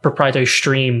proprietary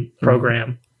stream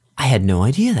program. I had no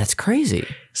idea. That's crazy.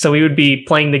 So we would be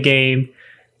playing the game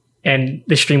and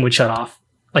the stream would shut off.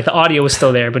 Like the audio was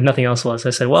still there, but nothing else was.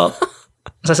 I said, well,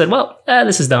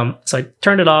 this is dumb. So I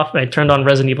turned it off and I turned on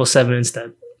Resident Evil 7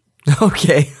 instead.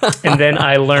 Okay. And then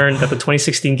I learned that the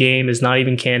 2016 game is not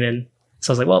even canon.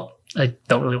 So I was like, well, I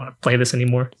don't really want to play this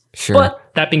anymore. Sure. But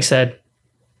that being said,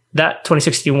 that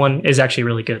 2016 one is actually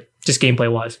really good. Just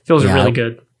gameplay wise. Feels really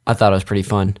good. I thought it was pretty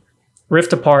fun.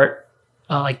 Rift Apart,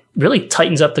 really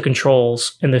tightens up the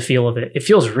controls and the feel of it. It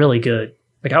feels really good.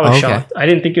 Like I was shocked. I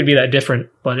didn't think it'd be that different,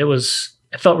 but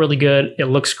it felt really good. It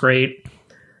looks great.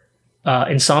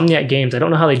 Insomniac Games, I don't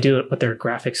know how they do it with their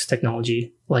graphics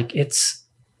technology. Like it's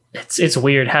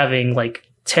weird having like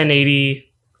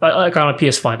 1080, like on a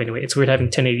PS5 anyway. It's weird having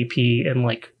 1080p and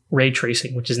like ray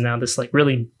tracing, which is now this like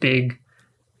really big,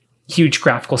 huge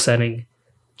graphical setting,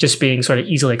 just being sort of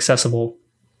easily accessible.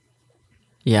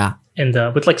 Yeah. And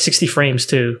with like 60 frames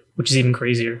too, which is even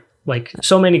crazier. Like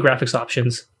so many graphics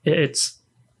options.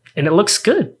 And it looks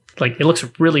good. Like it looks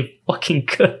really fucking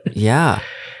good. Yeah.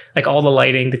 Like all the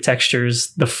lighting, the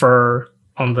textures, the fur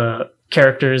on the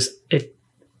characters. It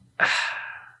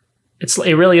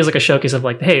really is like a showcase of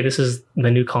like, hey, this is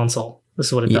the new console. This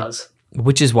is what it does.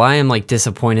 Which is why I'm like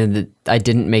disappointed that I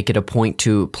didn't make it a point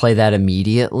to play that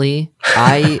immediately.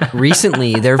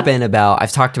 Recently, there have been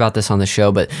I've talked about this on the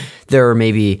show, but there are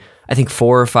maybe, I think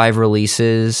 4 or 5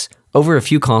 releases over a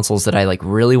few consoles that I like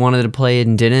really wanted to play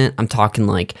and didn't. I'm talking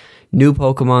like new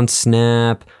Pokemon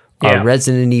Snap,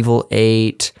 Resident Evil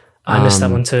 8. I missed that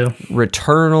one too.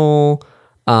 Returnal,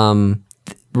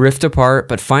 Rift Apart.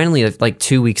 But finally, like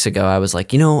 2 weeks ago, I was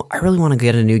like, I really want to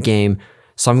get a new game,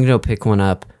 so I'm going to go pick one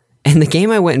up. And the game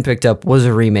I went and picked up was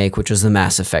a remake, which was the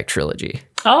Mass Effect trilogy.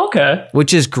 Oh, okay.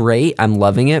 Which is great. I'm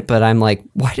loving it, but I'm like,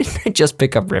 why didn't I just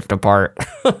pick up Rift Apart?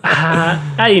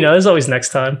 There's always next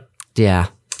time. Yeah.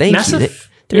 Thank you.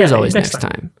 There's always next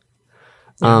time.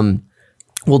 Yeah.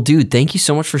 Well, dude, thank you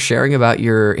so much for sharing about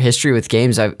your history with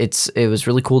games. It was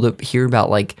really cool to hear about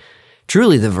like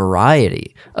truly the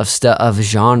variety of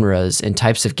genres and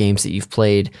types of games that you've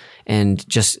played, and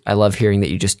just I love hearing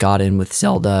that you just got in with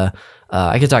Zelda.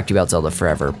 I could talk to you about Zelda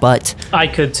forever, but I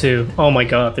could too. Oh my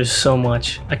god, there's so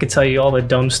much. I could tell you all the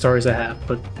dumb stories I have,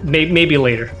 but maybe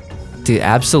later. Dude,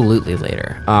 absolutely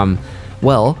later.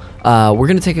 We're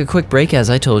going to take a quick break,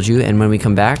 as I told you, and when we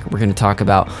come back, we're going to talk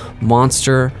about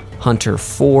Monster Hunter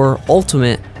 4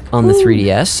 Ultimate on the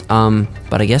 3DS.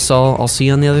 But I guess I'll see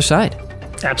you on the other side.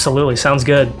 Absolutely. Sounds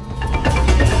good.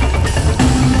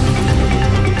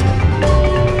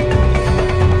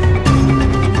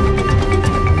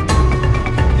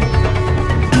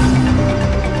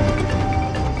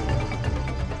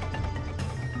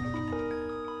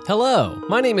 Hello,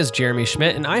 my name is Jeremy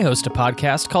Schmidt, and I host a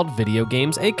podcast called Video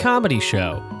Games, a Comedy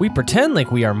Show. We pretend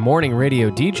like we are morning radio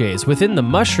DJs within the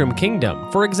Mushroom Kingdom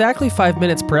for exactly 5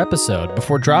 minutes per episode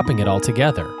before dropping it all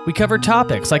together. We cover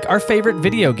topics like our favorite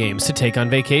video games to take on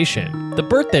vacation, the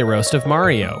birthday roast of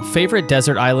Mario, favorite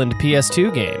Desert Island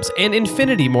PS2 games, and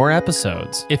infinity more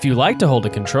episodes. If you like to hold a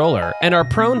controller and are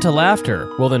prone to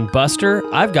laughter, well then Buster,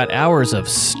 I've got hours of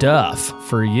stuff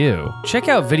for you. Check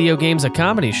out Video Games, a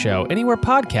Comedy Show anywhere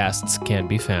podcasts can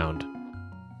be found.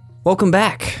 Welcome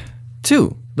back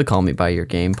to the Call Me By Your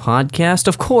Game podcast.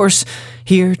 Of course,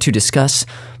 here to discuss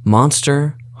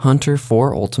Monster Hunter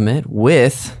 4 Ultimate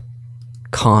with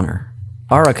Connor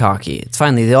Arakaki. It's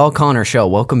finally the All Connor show.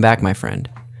 Welcome back, my friend.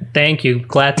 Thank you.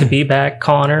 Glad to be back,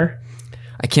 Connor.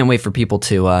 I can't wait for people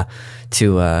to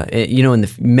in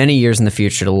the many years in the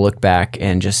future to look back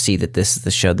and just see that this is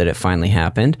the show that it finally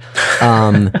happened.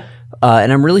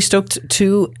 And I'm really stoked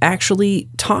to actually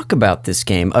talk about this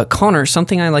game. Connor,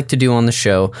 something I like to do on the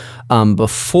show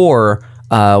before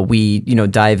we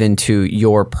dive into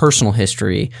your personal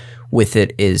history with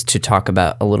it is to talk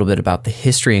about a little bit about the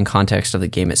history and context of the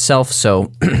game itself.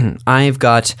 So I've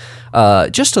got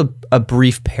just a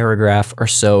brief paragraph or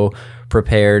so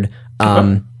prepared.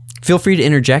 Feel free to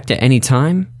interject at any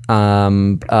time.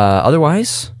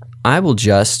 Otherwise, I will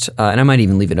just, and I might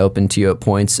even leave it open to you at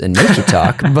points and make you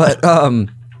talk, but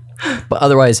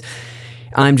otherwise,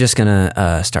 I'm just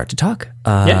gonna start to talk.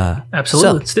 Yeah,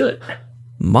 absolutely. Let's do it.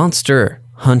 Monster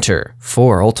Hunter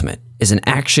 4 Ultimate is an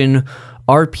action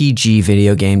RPG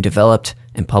video game developed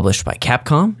and published by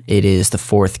Capcom. It is the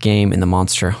 4th game in the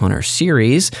Monster Hunter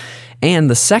series, and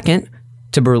the 2nd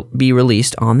to be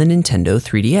released on the Nintendo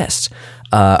 3DS.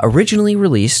 Originally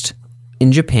released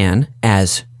in Japan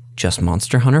as just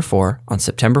Monster Hunter 4 on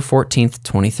September 14th,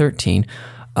 2013.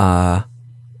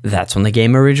 That's when the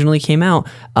game originally came out.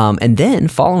 And then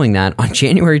following that, on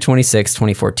January 26,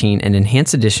 2014, an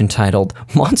enhanced edition titled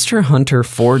Monster Hunter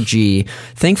 4G.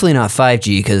 Thankfully not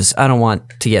 5G, because I don't want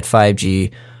to get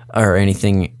 5G or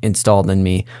anything installed in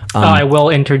me. I will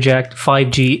interject.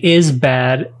 5G is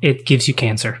bad. It gives you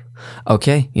cancer.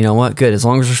 Okay, you know what? Good. As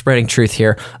long as we're spreading truth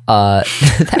here.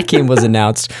 That game was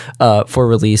announced for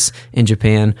release in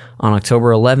Japan on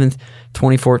October 11th,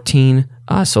 2014.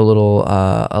 So a little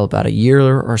about a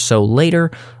year or so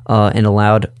later, and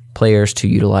allowed players to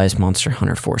utilize Monster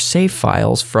Hunter 4 save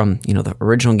files from the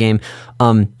original game.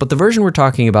 But the version we're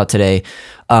talking about today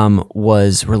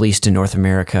was released in North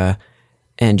America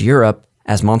and Europe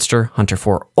as Monster Hunter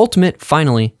 4 Ultimate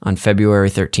finally on February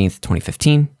 13th,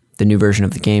 2015. The new version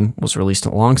of the game was released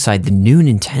alongside the new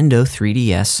Nintendo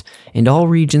 3DS in all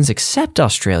regions except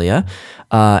Australia.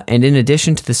 And in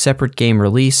addition to the separate game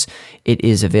release, it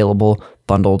is available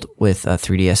bundled with a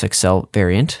 3DS XL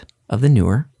variant of the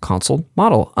newer console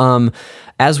model.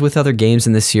 As with other games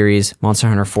in this series, Monster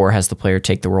Hunter 4 has the player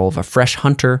take the role of a fresh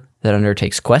hunter that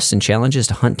undertakes quests and challenges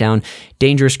to hunt down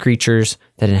dangerous creatures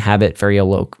that inhabit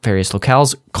various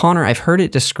locales. Connor, I've heard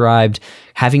it described,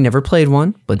 having never played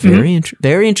one, but very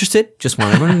interested, just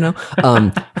want everyone to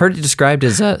know, heard it described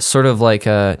as a sort of like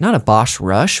not a boss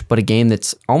rush, but a game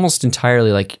that's almost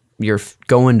entirely like you're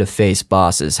going to face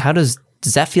bosses.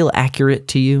 Does that feel accurate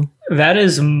to you? That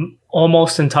is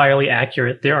almost entirely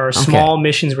accurate. There are small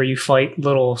missions where you fight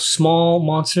little small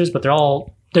monsters, but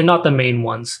they're not the main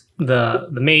ones. The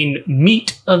main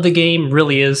meat of the game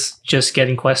really is just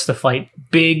getting quests to fight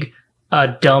big,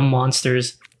 dumb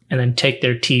monsters and then take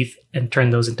their teeth and turn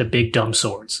those into big, dumb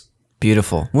swords.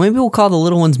 Beautiful. Well, maybe we'll call the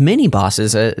little ones mini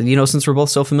bosses, since we're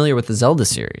both so familiar with the Zelda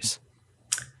series.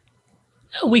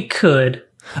 We could.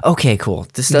 Okay, cool.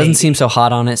 This doesn't seem so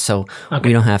hot on it, so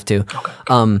we don't have to.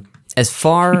 Okay. As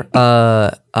far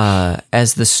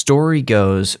as the story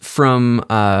goes, from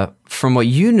what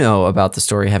you know about the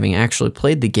story, having actually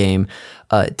played the game,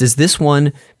 does this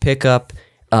one pick up,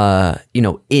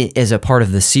 as a part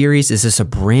of the series? Is this a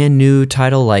brand new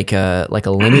title, like a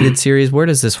limited series? Where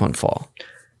does this one fall?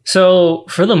 So,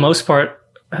 for the most part,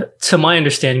 to my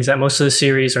understanding, is that most of the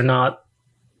series are not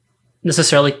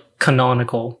necessarily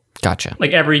canonical. Gotcha.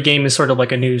 Like every game is sort of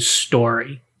like a new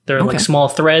story. There are like small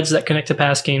threads that connect to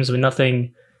past games, but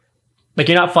nothing. Like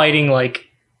you're not fighting like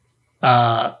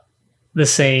the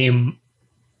same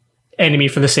enemy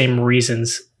for the same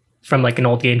reasons from like an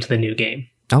old game to the new game.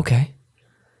 Okay.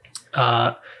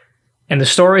 And the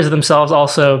stories themselves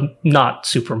also not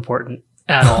super important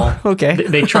at all. Okay.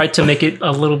 They tried to make it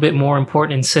a little bit more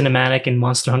important and cinematic in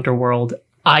Monster Hunter World.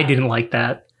 I didn't like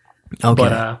that. Okay.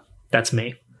 But that's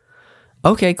me.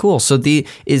 Okay, cool. So the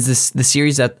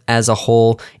series as a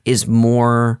whole is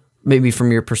more, maybe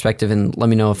from your perspective, and let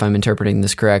me know if I'm interpreting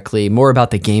this correctly, more about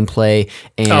the gameplay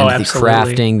and the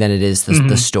crafting than it is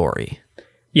the story.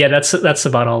 Yeah, that's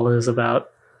about all it is about.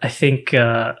 I think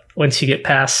once you get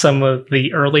past some of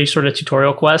the early sort of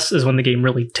tutorial quests is when the game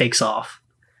really takes off.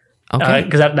 Okay.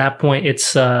 Because at that point,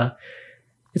 it's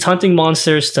hunting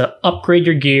monsters to upgrade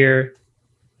your gear,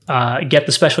 get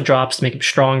the special drops to make them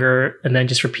stronger, and then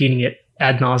just repeating it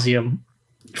ad nauseum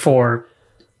for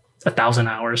 1,000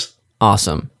 hours.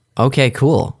 Awesome. Okay,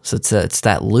 cool. So it's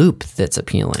that loop that's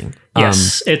appealing.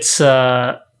 Yes, it's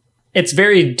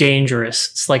very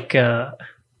dangerous. It's like I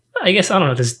guess I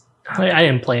don't know. I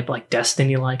didn't play it, but like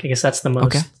Destiny. Like I guess that's the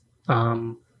most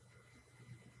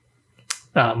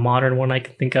modern one I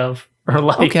can think of. Or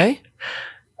like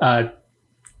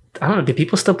I don't know. Do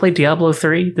people still play Diablo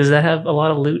 3? Does that have a lot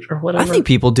of loot or whatever? I think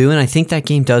people do, and I think that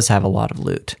game does have a lot of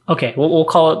loot. Okay, we'll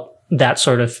call it that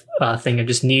sort of thing of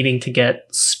just needing to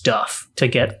get stuff to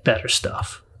get better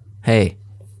stuff. Hey,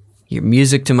 you're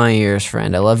music to my ears,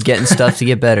 friend. I love getting stuff to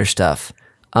get better stuff.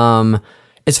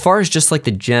 As far as just like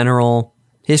the general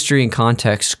history and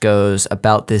context goes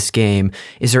about this game,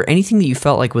 is there anything that you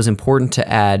felt like was important to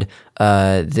add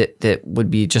that would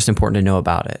be just important to know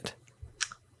about it?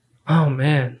 Oh,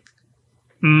 man.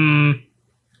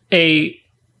 A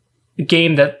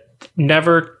game that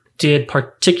never did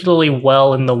particularly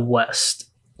well in the West,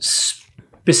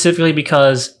 specifically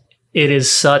because it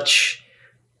is such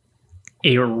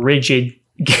a rigid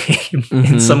game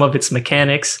in some of its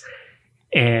mechanics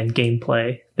and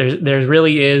gameplay. There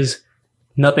really is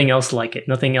nothing else like it.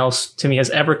 Nothing else to me has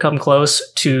ever come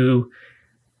close to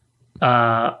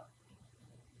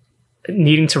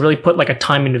needing to really put like a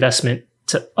time investment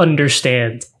to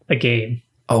understand a game.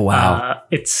 Oh, wow.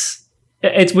 It's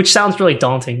which sounds really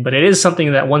daunting, but it is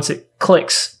something that once it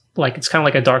clicks, like it's kind of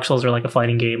like a Dark Souls or like a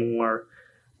fighting game or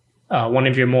one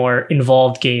of your more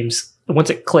involved games. Once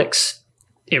it clicks,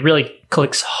 it really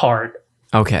clicks hard.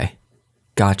 Okay.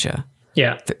 Gotcha.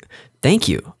 Yeah. Thank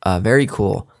you. Very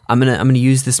cool. I'm gonna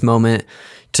use this moment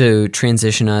to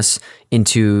transition us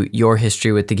into your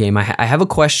history with the game, I have a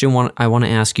question I want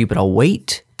to ask you, but I'll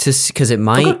wait to see, because it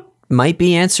might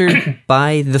be answered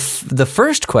by the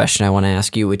first question I want to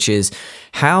ask you, which is,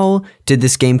 how did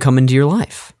this game come into your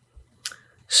life?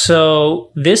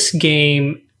 So this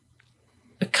game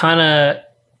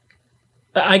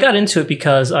I got into it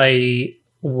because I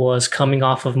was coming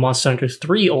off of Monster Hunter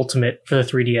 3 Ultimate for the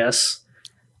 3DS.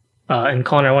 And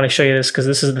Connor, I want to show you this because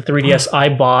this is the 3DS I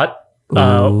bought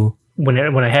when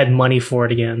I had money for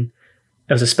it again.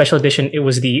 It was a special edition. It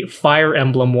was the Fire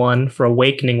Emblem one for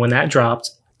Awakening when that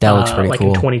dropped. That looks pretty cool.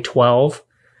 In 2012.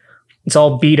 It's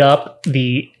all beat up.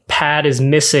 The pad is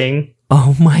missing.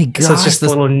 Oh my god! So it's just a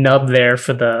little nub there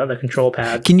for the control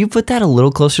pad. Can you put that a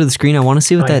little closer to the screen? I want to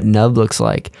see what that nub looks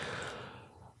like.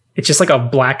 It's just like a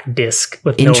black disc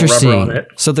with no rubber on it.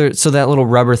 So that little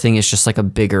rubber thing is just like a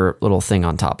bigger little thing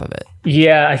on top of it.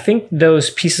 Yeah, I think those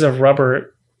pieces of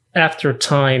rubber, after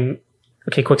time.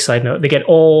 Okay, quick side note: they get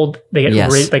old, they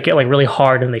get like really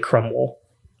hard, and they crumble.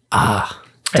 Darn.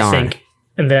 I think,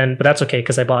 but that's okay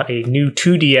because I bought a new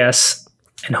 2DS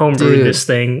and homebrewed this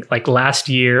thing like last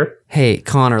year. Hey,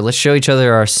 Connor, let's show each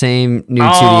other our same new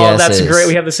 2DSs. Oh, that's great!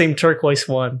 We have the same turquoise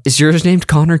one. Is yours named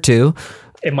Connor too?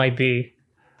 It might be.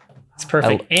 It's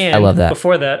perfect. I love that.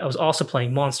 Before that, I was also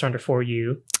playing Monster Hunter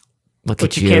 4U. Look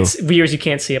at you. Viewers, you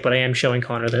can't see it, but I am showing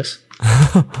Connor this.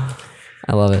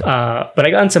 I love it. But I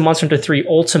got into Monster Hunter 3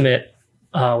 Ultimate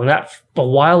a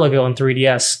while ago on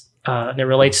 3DS. And it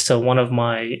relates to one of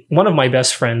my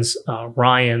best friends,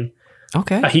 Ryan.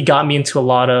 Okay. He got me into a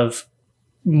lot of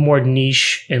more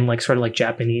niche and like sort of like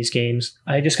Japanese games.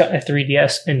 I just got a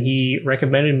 3DS and he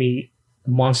recommended me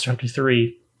Monster Hunter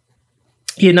 3.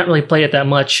 He had not really played it that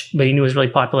much, but he knew it was really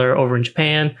popular over in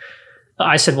Japan.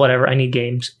 I said, whatever, I need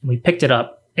games. And we picked it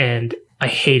up and I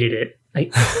hated it.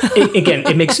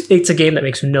 It's a game that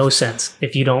makes no sense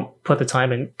if you don't put the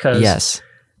time in, because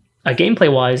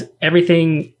gameplay wise,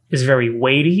 everything is very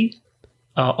weighty.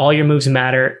 All your moves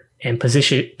matter, and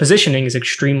positioning is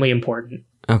extremely important.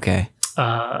 Okay.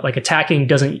 Like attacking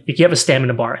doesn't, if you have a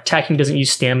stamina bar, attacking doesn't use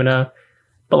stamina,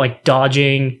 but like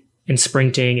dodging and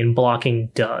sprinting and blocking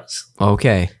does.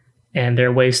 Okay. And there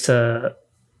are ways to,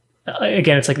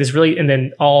 again, it's like this really, and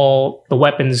then all the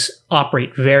weapons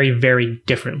operate very, very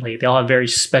differently. They all have very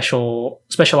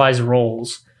specialized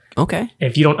roles. Okay. And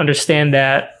if you don't understand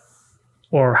that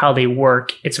or how they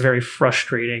work, it's very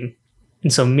frustrating.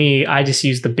 And so I just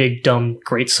used the big, dumb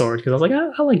greatsword because I was like,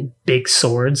 I like big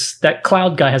swords. That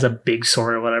Cloud guy has a big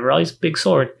sword or whatever. I'll use a big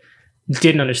sword.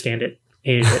 Didn't understand it.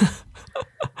 Hated it.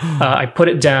 I put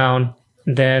it down.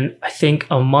 Then I think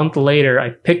a month later, I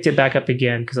picked it back up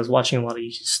again because I was watching a lot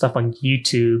of stuff on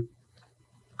YouTube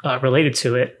related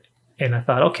to it. And I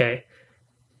thought, okay,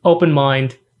 open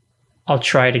mind, I'll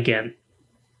try it again.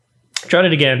 Tried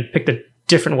it again, picked a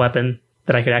different weapon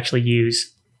that I could actually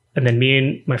use. And then me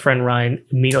and my friend Ryan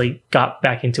immediately got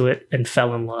back into it and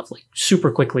fell in love like super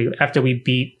quickly after we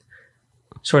beat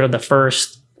sort of the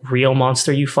first real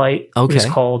monster you fight. Okay. It's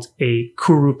called a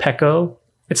Kurupeko.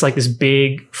 It's like this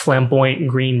big flamboyant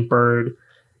green bird.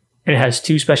 And it has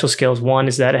two special skills. One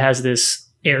is that it has this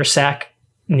air sac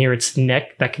near its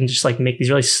neck that can just like make these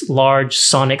really large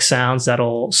sonic sounds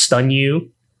that'll stun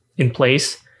you in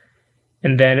place.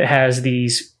 And then it has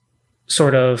these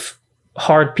sort of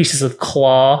hard pieces of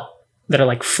claw that are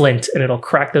like flint, and it'll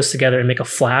crack those together and make a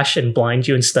flash and blind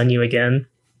you and stun you again.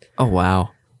 Oh, wow.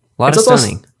 Lots of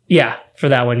stunning. Yeah, for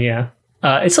that one, yeah.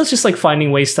 It's just like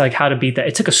finding ways to like how to beat that.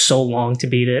 It took us so long to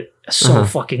beat it. So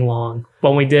fucking long. But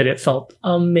when we did, it felt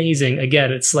amazing.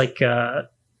 Again, it's like you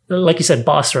said,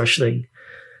 boss rush thing.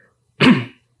 And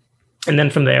then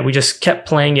from there, we just kept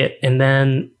playing it. And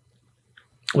then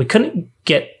we couldn't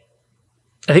get...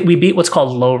 I think we beat what's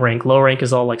called low rank. Low rank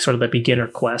is all like sort of the beginner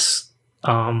quests.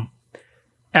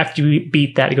 After you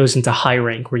beat that, it goes into high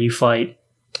rank where you fight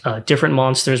different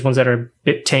monsters, ones that are a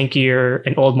bit tankier,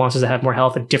 and old monsters that have more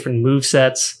health and different move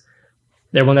sets.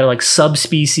 There are ones that are like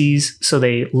subspecies, so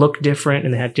they look different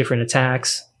and they have different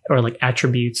attacks or like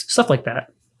attributes, stuff like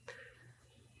that.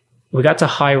 We got to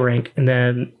high rank, and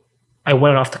then I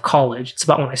went off to college. It's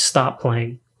about when I stopped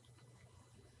playing,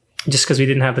 just because we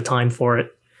didn't have the time for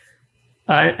it.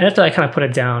 And after I kind of put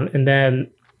it down, and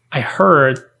then I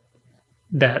heard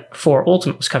that 4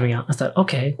 Ultimate was coming out. I thought,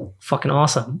 okay, fucking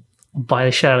awesome. I'll buy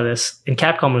the shit out of this. And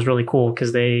Capcom was really cool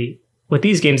because with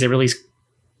these games, they release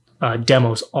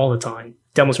demos all the time.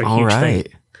 Demos are a huge thing.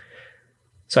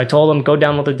 So I told them, go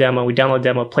download the demo. We downloaded the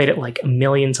demo, played it like a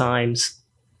million times.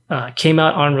 Came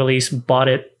out on release, bought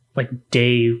it like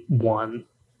day one.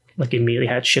 Like immediately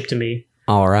had it shipped to me.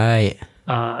 All right.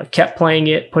 Kept playing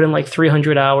it, put in like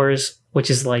 300 hours, which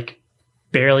is like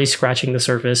barely scratching the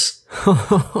surface.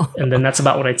 And then that's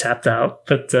about what I tapped out.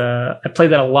 But I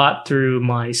played that a lot through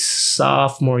my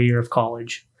sophomore year of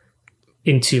college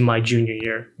into my junior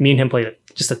year. Me and him played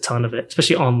just a ton of it,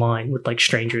 especially online with like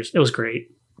strangers. It was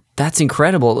great. That's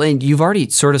incredible. And you've already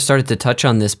sort of started to touch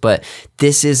on this, but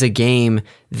this is a game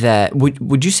that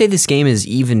would you say this game is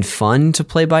even fun to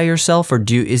play by yourself, or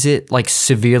is it like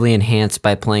severely enhanced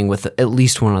by playing with at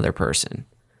least one other person?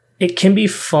 It can be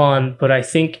fun, but I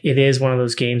think it is one of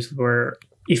those games where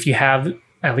if you have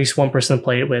at least one person to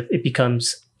play it with, it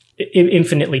becomes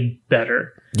infinitely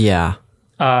better. Yeah.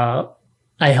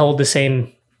 I hold the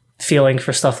same feeling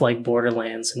for stuff like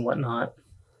Borderlands and whatnot.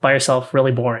 By yourself,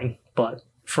 really boring, but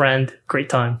friend, great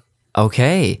time.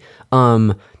 Okay.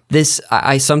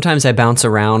 I sometimes I bounce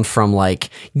around from like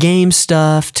game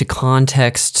stuff to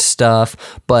context stuff,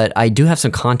 but I do have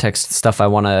some context stuff I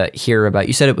want to hear about.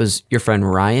 You said it was your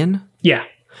friend Ryan? Yeah.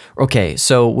 Okay,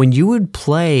 so when you would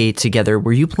play together,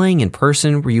 were you playing in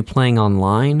person? Were you playing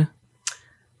online?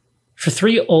 For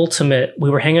 3 Ultimate, we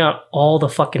were hanging out all the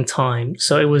fucking time,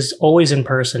 so it was always in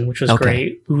person, which was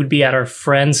great. We would be at our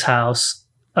friend's house.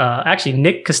 Actually,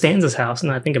 Nick Costanza's house,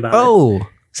 and I think about it.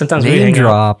 Sometimes we hang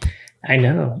drop. Out. I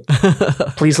know.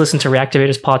 Please listen to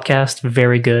Reactivators podcast.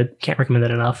 Very good. Can't recommend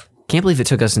it enough. Can't believe it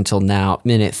took us until now,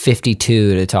 minute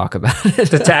 52, to talk about it.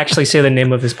 to actually say the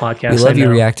name of his podcast. We love you,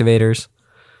 Reactivators.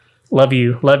 Love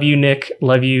you. Love you, Nick.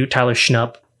 Love you, Tyler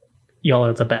Schnupp. Y'all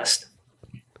are the best.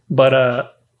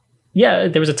 But yeah,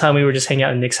 there was a time we were just hanging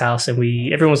out in Nick's house, and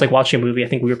everyone was like watching a movie. I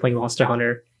think we were playing Monster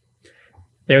Hunter.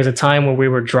 There was a time when we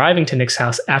were driving to Nick's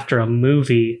house after a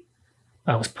movie.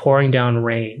 It was pouring down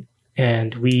rain,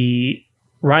 and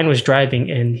Ryan was driving,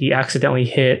 and he accidentally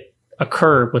hit a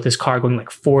curb with his car going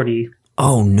like 40.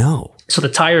 Oh no! So the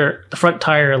front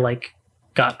tire like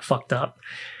got fucked up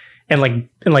and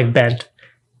bent,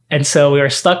 and so we were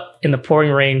stuck in the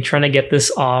pouring rain trying to get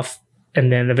this off, and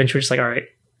then eventually we're just like, all right,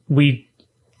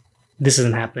 this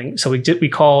isn't happening. So we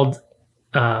called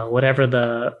whatever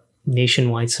the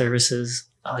nationwide services.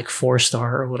 Like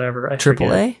 4-star or whatever.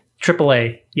 AAA?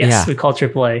 AAA. Yes, yeah. We called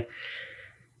AAA.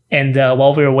 And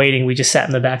while we were waiting, we just sat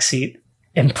in the back seat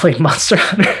and played Monster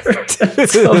Hunter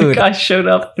until the guy showed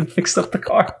up and fixed up the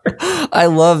car. I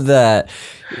love that.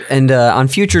 And on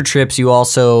future trips, you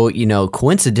also,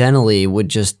 coincidentally would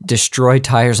just destroy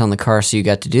tires on the car, so you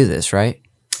got to do this, right?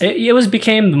 It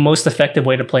became the most effective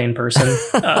way to play in person.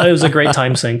 It was a great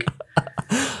time sink.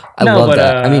 I love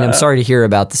that. I'm sorry to hear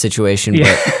about the situation,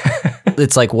 but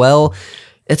it's like, well,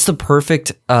 it's the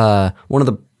perfect, one of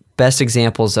the best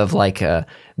examples of like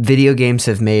video games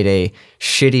have made a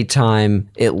shitty time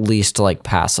at least like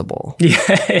passable.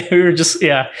 Yeah, we were just,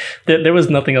 there was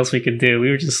nothing else we could do. We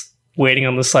were just waiting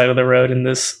on the side of the road in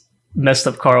this messed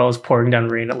up car was pouring down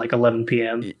rain at like 11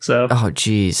 p.m. So, oh,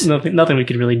 geez. Nothing we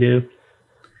could really do.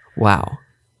 Wow.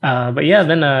 But yeah,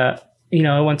 then, I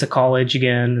went to college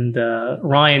again, and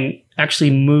Ryan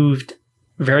actually moved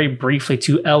very briefly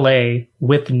to LA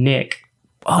with Nick.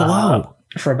 Oh, wow.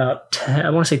 For about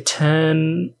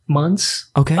 10 months,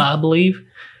 okay, I believe.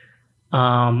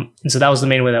 And so that was the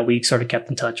main way that we sort of kept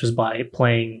in touch, was by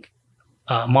playing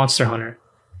Monster Hunter.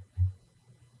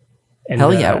 And,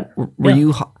 hell yeah. Were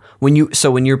you... When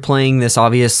you're playing this,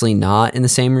 obviously not in the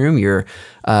same room, you're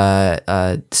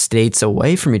states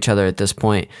away from each other at this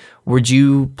point. Would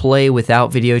you play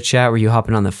without video chat? Were you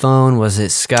hopping on the phone? Was it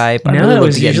Skype? No, it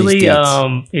was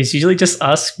usually just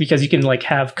us, because you can like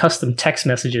have custom text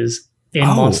messages in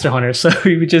Monster Hunter. So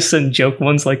we would just send joke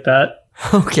ones like that.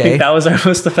 Okay, I think that was our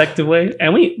most effective way,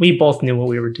 and we both knew what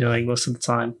we were doing most of the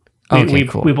time.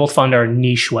 Cool. We both found our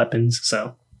niche weapons,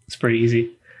 so it's pretty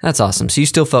easy. That's awesome. So you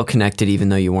still felt connected even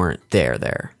though you weren't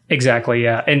there. Exactly,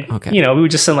 yeah. And, we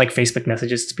would just send like Facebook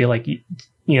messages to be like,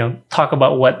 talk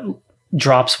about what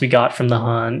drops we got from the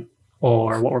hunt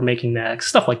or what we're making next,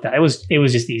 stuff like that. It was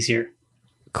just easier.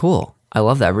 Cool. I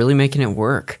love that. Really making it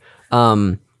work.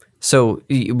 So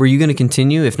were you going to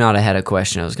continue? If not, I had a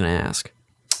question I was going to ask.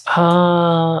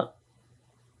 I'm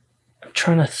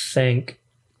trying to think.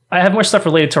 I have more stuff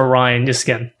related to Ryan, just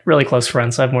again, really close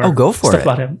friends. So I have more go for stuff it.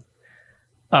 About him.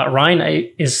 Ryan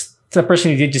is the person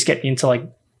who did just get me into like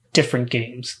different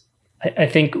games. I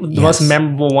think the most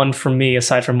memorable one for me,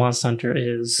 aside from Monster Hunter,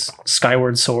 is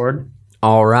Skyward Sword.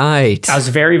 All right. I was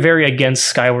very, very against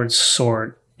Skyward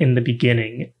Sword in the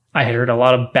beginning. I had heard a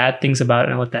lot of bad things about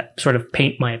it, and I let that sort of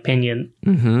paint my opinion.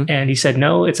 Mm-hmm. And he said,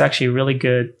 no, it's actually really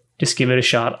good. Just give it a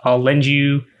shot. I'll lend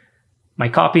you my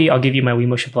copy. I'll give you my Wii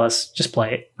Motion Plus. Just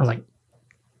play it. I was like,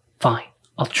 fine,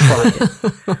 I'll try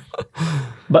it.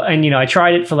 And I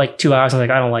tried it for like 2 hours. I was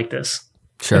like, I don't like this.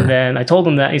 Sure. And then I told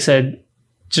him that. He said,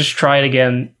 just try it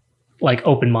again. like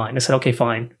open mind. I said, okay,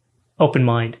 fine, open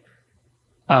mind.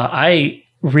 I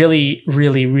really,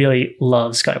 really, really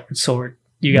love Skyward Sword.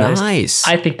 You guys, nice.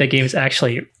 I think that game is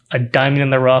actually a diamond in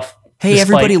the rough. Hey,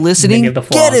 everybody listening,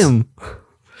 get him.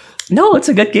 No, it's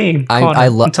a good game.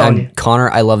 Connor,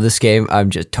 I love this game. I'm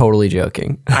just totally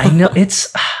joking. I know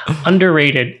it's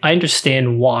underrated. I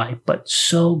understand why, but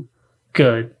so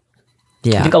good.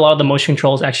 Yeah. I think a lot of the motion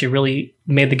controls actually really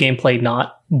made the gameplay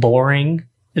not boring.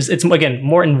 It's again,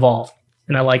 more involved.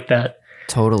 And I like that.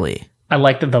 Totally. I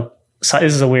like that this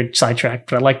is a weird sidetrack,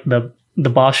 but I like the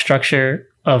boss structure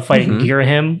of fighting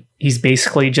Girahim. He's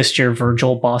basically just your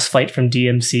Virgil boss fight from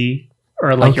DMC,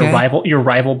 or like your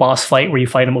rival boss fight where you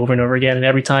fight him over and over again. And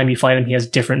every time you fight him, he has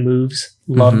different moves.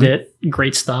 Loved it.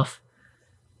 Great stuff.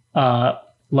 Love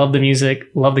the music.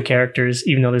 Love the characters,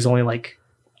 even though there's only like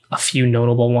a few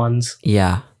notable ones.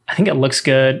 Yeah. I think it looks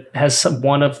good. It has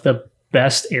one of the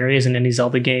best areas in any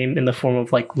Zelda game in the form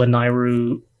of like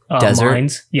Lanayru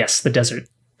mines. Yes, the desert.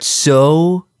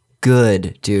 So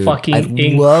good, dude. Fucking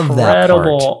I love that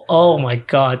part. Oh my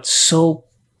god, so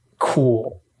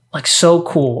cool. Like so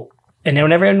cool. And then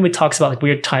whenever anyone talks about like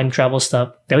weird time travel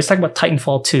stuff, they always talk about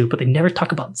Titanfall 2, but they never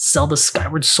talk about Zelda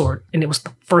Skyward Sword. And it was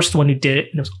the first one who did it,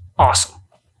 and it was awesome.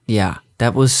 Yeah,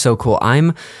 that was so cool.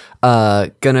 I'm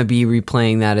gonna be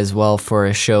replaying that as well for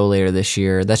a show later this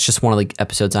year. That's just one of the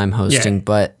episodes I'm hosting,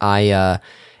 but I'm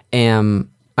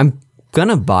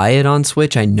gonna buy it on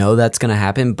Switch. I know that's gonna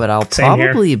happen, but I'll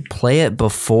probably play it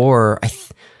before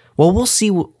we'll see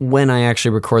when I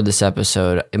actually record this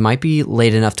episode. It might be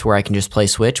late enough to where I can just play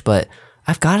Switch, but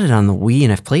I've got it on the Wii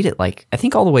and I've played it like I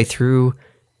think all the way through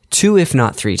 2 if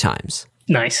not 3 times.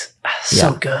 Nice.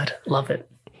 So good. Love it.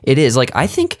 It is. Like, I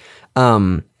think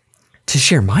to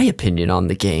share my opinion on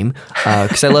the game,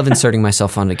 because I love inserting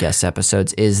myself onto guest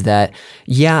episodes, is that,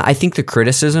 I think the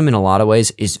criticism in a lot of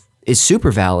ways is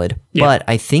super valid, but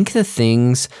I think the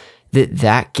things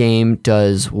that game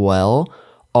does well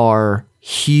are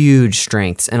huge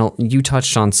strengths. And you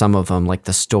touched on some of them, like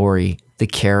the story, the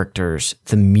characters,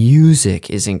 the music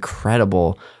is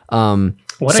incredible. Some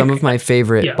of my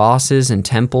favorite bosses and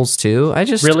temples too. I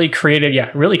just really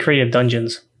creative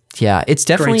dungeons. Yeah, it's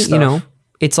definitely,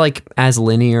 it's like as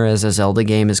linear as a Zelda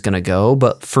game is going to go.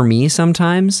 But for me,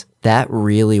 sometimes that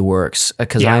really works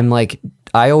because I'm like,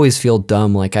 I always feel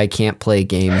dumb. Like I can't play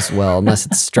games well unless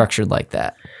it's structured like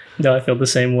that. No, I feel the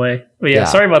same way. But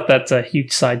sorry about that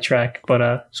huge sidetrack,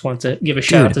 but just wanted to give a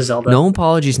shout out to Zelda. No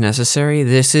apologies necessary.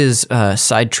 This is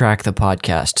Sidetrack the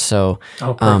podcast. So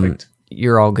perfect.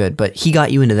 You're all good. But he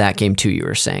got you into that game too, you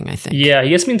were saying, I think. Yeah, he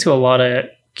gets me into a lot of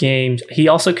games. He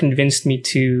also convinced me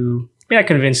to... not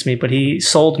convinced me, but he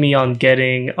sold me on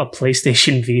getting a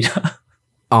PlayStation Vita.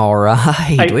 All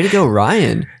right. Way to go,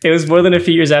 Ryan. It was more than a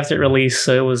few years after it released,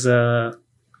 so it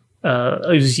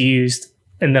was used.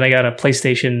 And then I got a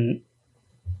PlayStation...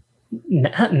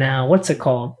 Now, what's it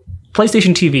called?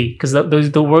 PlayStation TV, because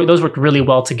those worked really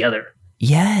well together.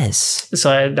 Yes.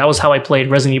 So that was how I played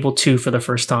Resident Evil 2 for the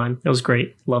first time. It was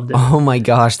great. Loved it. Oh my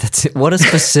gosh, what a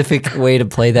specific way to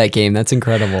play that game. That's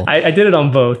incredible. I did it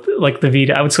on both. Like the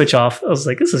Vita, I would switch off. I was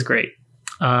like, this is great.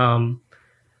 A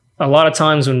lot of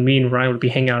times when me and Ryan would be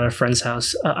hanging out at a friend's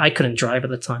house, I couldn't drive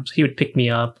at the time. So he would pick me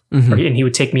up and he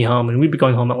would take me home, and we'd be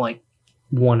going home at like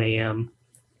 1 a.m.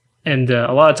 And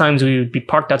a lot of times we would be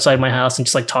parked outside my house and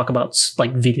just like talk about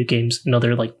like video games and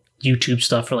other like YouTube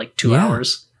stuff for like 2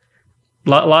 hours. A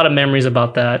lot of memories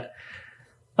about that.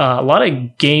 A lot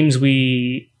of games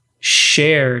we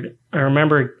shared. I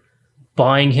remember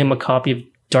buying him a copy of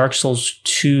Dark Souls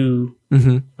 2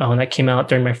 when that came out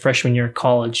during my freshman year of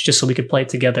college, just so we could play it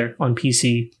together on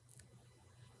PC.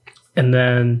 And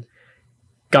then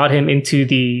got him into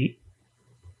the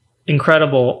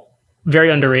incredible,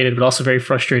 very underrated, but also very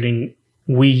frustrating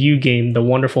Wii U game, The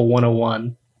Wonderful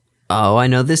 101. Oh, I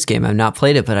know this game. I've not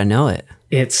played it, but I know it.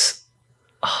 It's...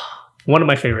 one of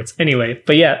my favorites. Anyway,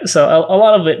 but yeah, so a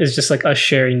lot of it is just like us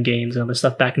sharing games and other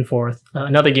stuff back and forth.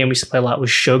 Another game we used to play a lot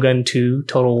was Shogun 2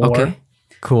 Total War. Okay,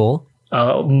 cool.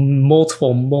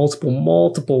 Multiple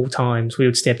times we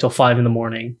would stay up till 5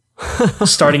 a.m,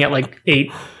 starting at like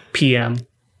 8 p.m,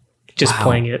 just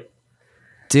playing it.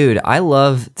 Dude, I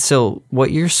love... So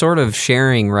what you're sort of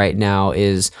sharing right now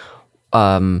is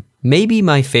maybe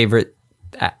my favorite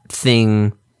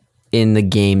thing in the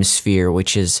game sphere,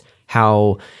 which is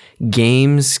how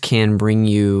games can bring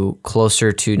you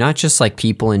closer to not just like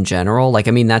people in general. Like,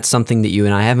 I mean, that's something that you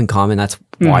and I have in common. That's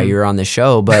why you're on the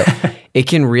show. But it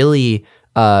can really,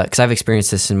 because I've experienced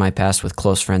this in my past with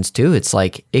close friends too. It's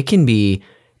like, it can be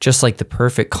just like the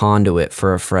perfect conduit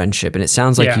for a friendship. And it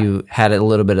sounds like you had a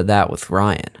little bit of that with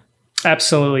Ryan.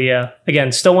 Absolutely, yeah.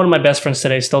 Again, still one of my best friends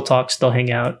today. Still talk, still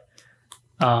hang out.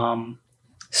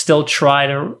 Still try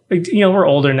to, we're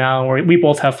older now. We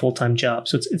both have full-time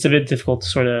jobs, so it's a bit difficult to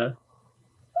sort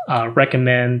of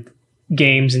recommend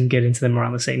games and get into them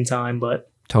around the same time. But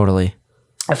totally,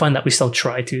 I find that we still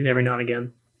try to every now and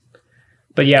again.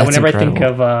 But yeah, That's whenever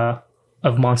incredible. I think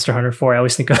of Monster Hunter 4, I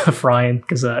always think of Ryan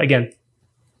because again,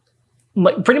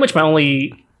 pretty much my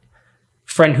only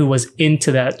friend who was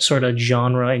into that sort of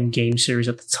genre and game series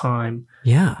at the time.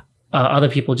 Yeah. Other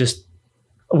people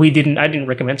I didn't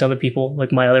recommend to other people,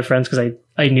 like my other friends, because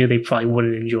I knew they probably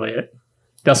wouldn't enjoy it.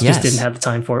 They also just didn't have the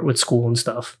time for it with school and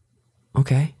stuff.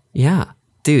 Okay. Yeah.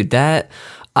 Dude,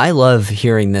 I love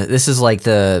hearing that. This is like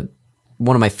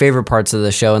one of my favorite parts of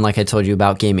the show. And like I told you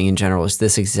about gaming in general is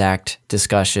this exact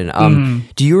discussion.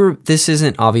 This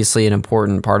isn't obviously an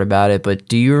important part about it, but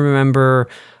do you remember,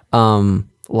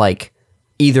 like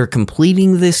either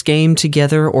completing this game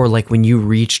together or like when you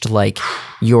reached like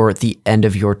the end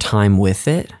of your time with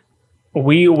it?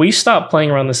 We stopped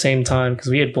playing around the same time because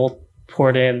we had both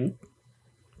poured in,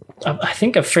 I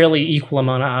think, a fairly equal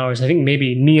amount of hours. I think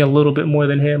maybe me a little bit more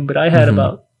than him, but I had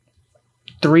about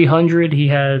 300. He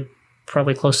had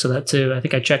probably close to that too. I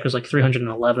think I checked, it was like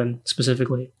 311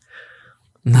 specifically.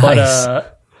 Nice.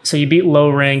 But so you beat low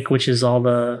rank, which is all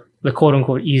the quote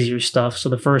unquote easier stuff. So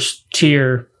the first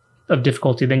tier of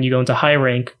difficulty, then you go into high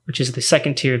rank, which is the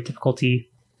second tier of difficulty.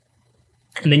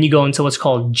 And then you go into what's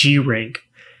called G rank.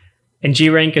 And G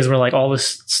rank is where like all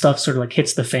this stuff sort of like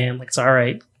hits the fan. Like, it's all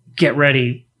right, get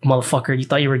ready, motherfucker. You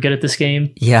thought you were good at this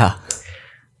game? Yeah.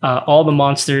 All the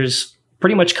monsters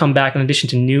pretty much come back in addition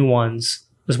to new ones,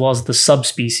 as well as the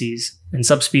subspecies. And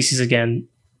subspecies, again,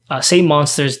 same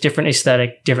monsters, different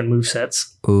aesthetic, different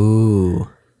movesets. Ooh.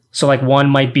 So like one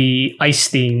might be ice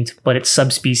themed, but its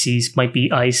subspecies might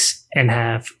be ice and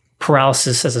have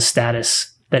paralysis as a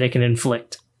status that it can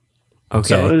inflict. Okay.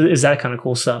 So is that kind of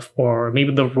cool stuff? Or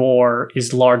maybe the roar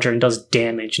is larger and does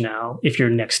damage now if you're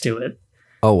next to it.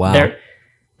 Oh, wow. That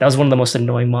was one of the most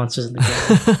annoying monsters in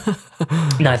the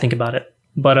game. Now I think about it.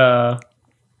 But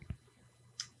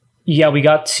yeah, we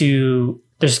got to,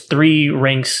 there's 3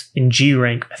 ranks in G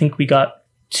rank. I think we got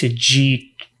to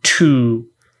G2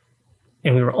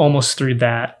 and we were almost through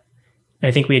that. And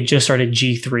I think we had just started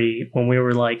G3 when we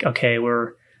were like, okay,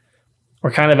 we're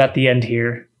kind of at the end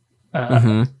here.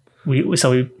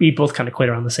 We both kind of quit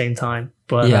around the same time.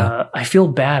 But I feel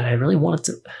bad. I really want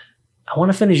to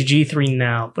finish G3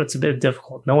 now, but it's a bit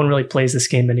difficult. No one really plays this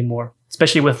game anymore,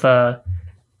 especially with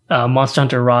Monster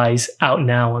Hunter Rise out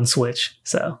now on Switch.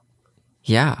 So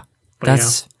yeah, that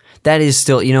is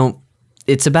still,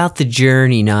 it's about the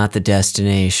journey, not the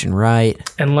destination, right?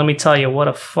 And let me tell you, what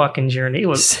a fucking journey. It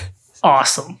was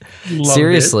awesome. Loved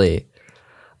Seriously.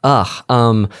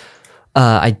 I'm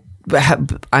going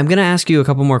to ask you a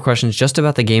couple more questions just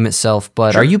about the game itself,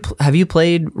 but Sure. have you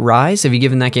played Rise? Have you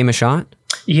given that game a shot?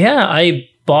 Yeah, I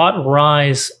bought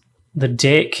Rise the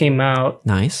day it came out.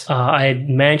 Nice. I had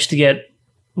managed to get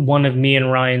one of me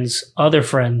and Ryan's other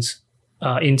friends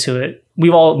into it.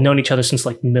 We've all known each other since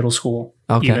like middle school.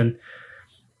 Okay. Even.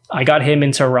 I got him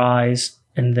into Rise,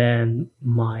 and then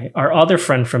our other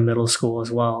friend from middle school as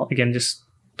well. Again, just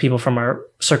people from our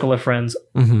circle of friends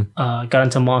got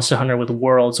into Monster Hunter with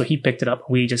World, so he picked it up.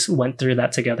 We just went through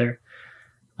that together.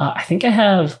 I think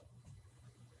I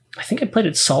played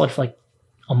it solid for like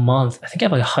a month. I think I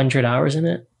have like 100 hours in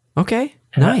it. Okay,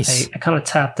 And nice. I kind of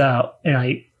tapped out, and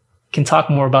I can talk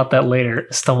more about that later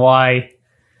as to why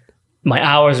my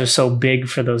hours are so big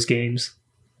for those games.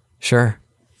 Sure.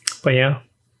 But yeah.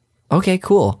 Okay,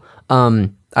 cool.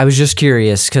 I was just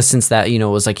curious because since that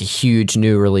was like a huge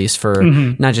new release for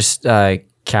not just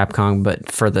Capcom but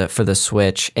for the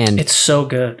Switch, and It's so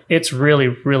good. It's really,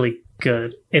 really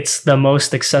good. It's the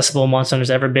most accessible Monster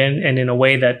Hunter's ever been, and in a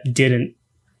way that didn't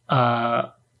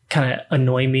kind of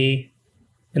annoy me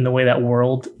in the way that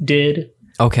World did.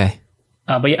 okay.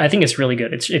 But yeah, I think it's really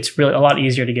good. It's really a lot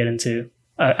easier to get into.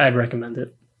 I'd recommend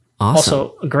it. Awesome.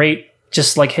 Also, great.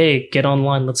 Just like, hey, get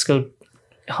online. Let's go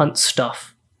hunt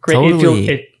stuff. Great.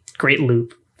 Totally. Great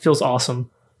loop. Feels awesome.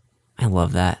 I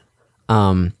love that.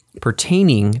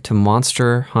 Pertaining to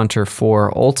Monster Hunter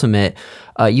 4 Ultimate,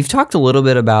 you've talked a little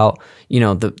bit about,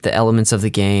 the elements of the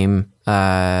game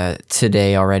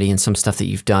today already and some stuff that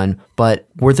you've done, but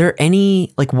were there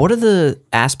any, like, what are the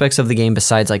aspects of the game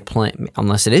besides, like, playing,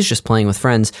 unless it is just playing with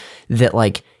friends, that,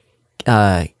 like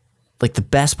the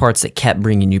best parts that kept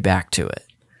bringing you back to it?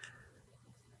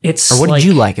 It's or what did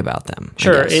you like about them?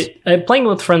 Sure. Playing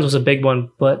with friends was a big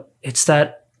one, but it's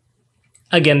that,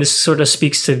 again, this sort of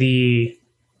speaks to the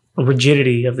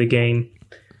rigidity of the game.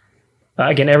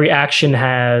 Again, every action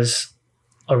has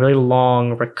a really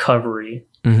long recovery.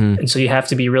 Mm-hmm. And so you have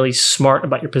to be really smart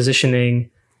about your positioning,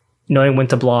 knowing when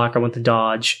to block or when to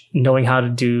dodge, knowing how to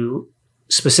do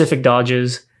specific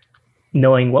dodges,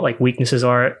 knowing what like weaknesses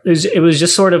are. It was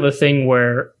just sort of a thing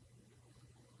where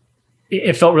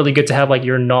it felt really good to have like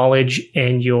your knowledge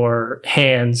and your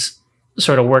hands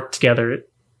sort of work together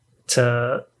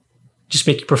to just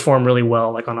make you perform really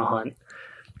well, like on a hunt.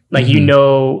 Like, you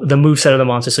know the moveset of the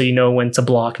monster, so you know when to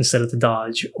block instead of to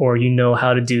dodge, or you know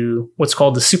how to do what's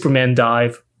called the Superman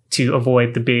dive to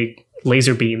avoid the big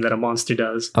laser beam that a monster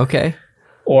does. Okay.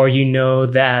 Or you know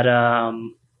that,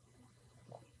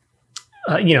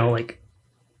 you know, like,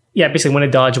 yeah, basically when to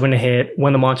dodge, when to hit,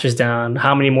 when the monster's down,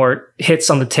 how many more hits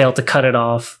on the tail to cut it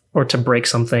off or to break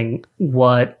something,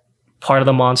 what part of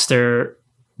the monster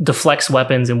deflects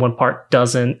weapons and what part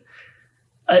doesn't.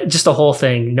 Just the whole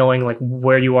thing, knowing like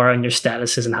where you are on your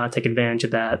statuses and how to take advantage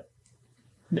of that.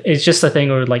 It's just a thing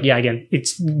where like, yeah, again,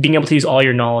 it's being able to use all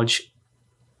your knowledge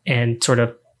and sort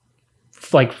of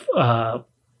like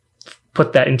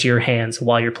put that into your hands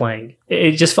while you're playing.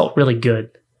 It just felt really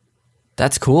good.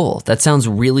 That's cool. That sounds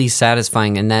really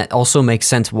satisfying, and that also makes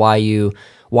sense why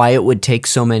it would take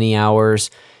so many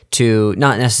hours to,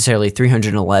 not necessarily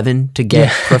 311 to get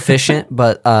proficient,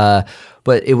 but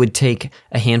it would take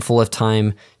a handful of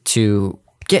time to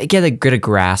get a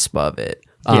grasp of it.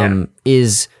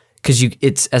 Is because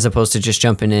it's, as opposed to just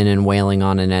jumping in and wailing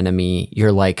on an enemy,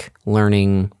 you're like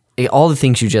learning all the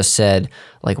things you just said,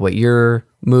 like what your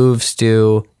moves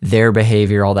do, their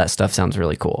behavior, all that stuff sounds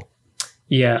really cool.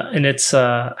 Yeah, and it's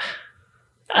there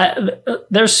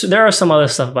are some other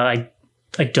stuff about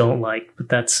I don't like, but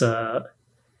that's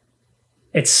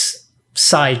it's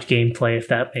side gameplay, if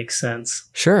that makes sense.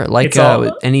 Sure. Like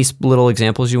any little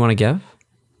examples you want to give?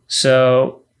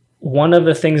 So one of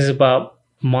the things about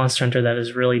Monster Hunter that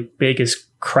is really big is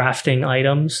crafting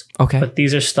items. Okay. But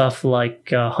these are stuff like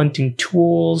hunting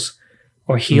tools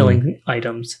or healing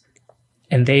items.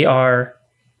 And they are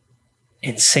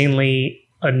insanely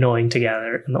annoying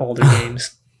together in the older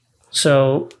games.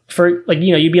 So for like,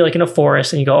 you know, you'd be like in a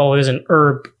forest and you go, oh, there's an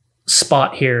herb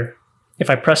spot here. If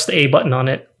I press the A button on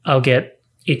it, I'll get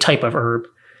a type of herb.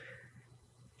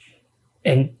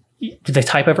 And the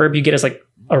type of herb you get is like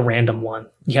a random one.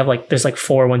 You have like, there's like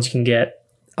 4 ones you can get.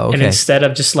 Okay. And instead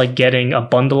of just like getting a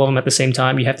bundle of them at the same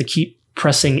time, you have to keep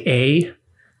pressing A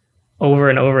over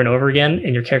and over and over again.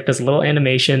 And your character does a little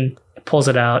animation, pulls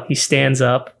it out, he stands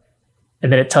up,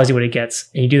 and then it tells you what it gets.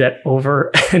 And you do that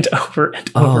over and over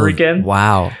and over again.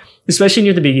 Wow. Especially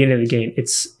near the beginning of the game.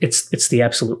 It's the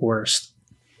absolute worst.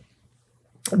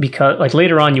 Because like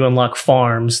later on you unlock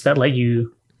farms that let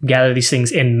you gather these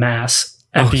things in mass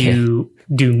after you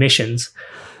do missions.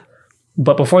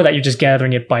 But before that, you're just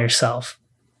gathering it by yourself.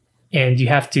 And you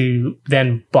have to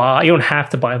then buy, you don't have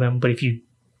to buy them, but if you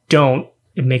don't,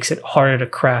 it makes it harder to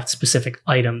craft specific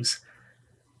items.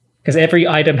 Because every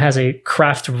item has a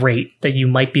craft rate that you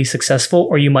might be successful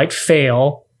or you might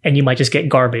fail and you might just get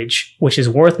garbage, which is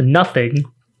worth nothing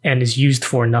and is used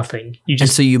for nothing. And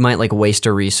so you might like waste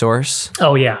a resource?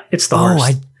 Oh yeah, it's the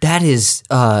worst. That is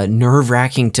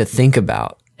nerve-wracking to think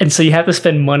about. And so you have to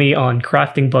spend money on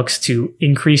crafting books to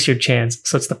increase your chance.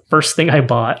 So it's the first thing I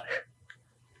bought.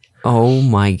 Oh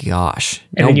my gosh.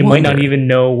 And then you might not even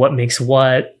know what makes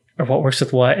what or what works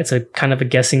with what. It's a kind of a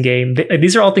guessing game.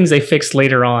 These are all things they fixed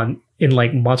later on in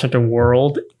like Monster Hunter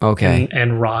World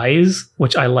and Rise,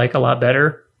 which I like a lot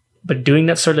better. But doing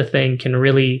that sort of thing can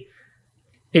really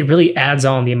adds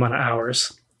on the amount of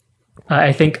hours.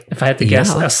 I think if I had to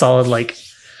guess, a solid like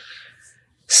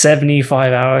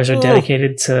 75 hours are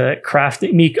dedicated to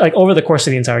crafting. Me, like over the course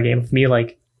of the entire game, of me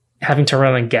like having to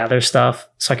run and gather stuff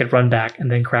so I could run back and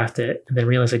then craft it, and then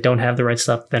realize I don't have the right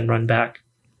stuff, then run back.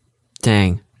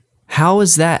 Dang. How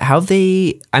is that?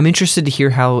 I'm interested to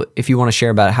hear if you want to share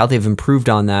about it, how they've improved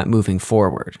on that moving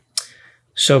forward.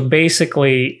 So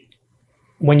basically,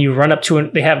 when you run up to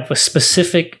they have a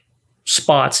specific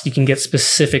spots, you can get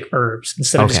specific herbs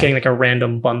instead of just getting like a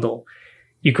random bundle.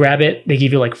 You grab it, they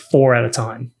give you like 4 at a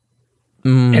time.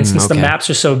 And since the maps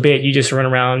are so big, you just run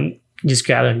around, you just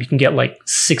gather them. You can get like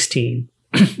 16,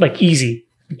 like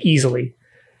easily.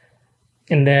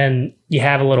 And then you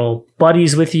have little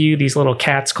buddies with you, these little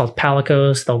cats called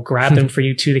palicos. They'll grab them for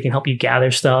you too. They can help you gather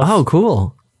stuff. Oh,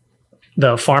 cool.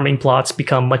 The farming plots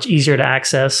become much easier to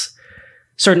access.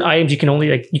 Certain items you can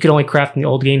only craft in the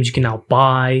old games, you can now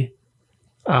buy.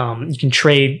 You can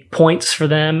trade points for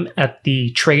them at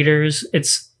the traders.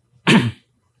 It's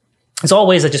all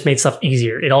ways that just made stuff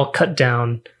easier. It all cut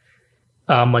down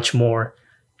much more.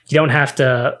 You don't have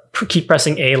to keep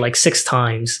pressing A like 6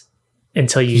 times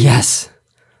until you... Yes.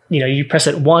 You press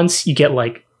it once, you get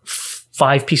like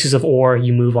 5 pieces of ore,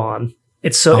 you move on.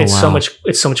 It's so much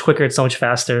quicker. It's so much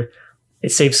faster.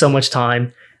 It saves so much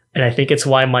time. And I think it's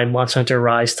why my Monster Hunter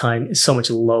Rise time is so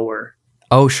much lower.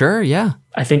 Oh, sure. Yeah.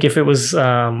 I think if it was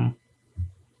the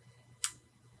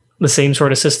same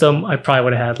sort of system, I probably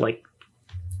would have had like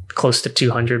close to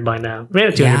 200 by now. We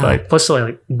had 200 by plus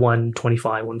like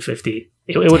 125, 150.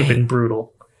 It would have been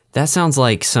brutal. That sounds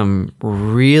like some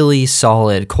really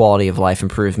solid quality of life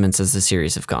improvements as the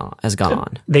series has gone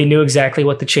on. They knew exactly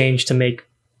what to change to make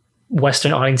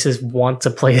Western audiences want to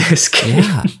play this game.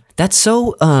 Yeah. That's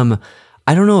so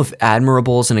I don't know if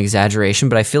admirable is an exaggeration,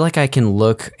 but I feel like I can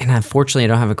look, and unfortunately I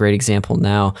don't have a great example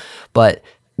now, but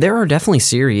there are definitely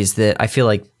series that I feel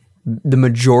like the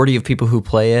majority of people who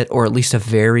play it, or at least a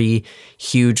very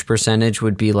huge percentage,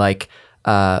 would be like,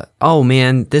 oh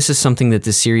man, this is something that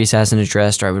the series hasn't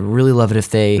addressed, or I would really love it if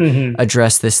they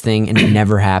address this thing, and it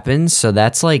never happens. So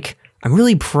that's like, I'm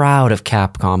really proud of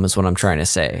Capcom is what I'm trying to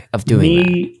say, of doing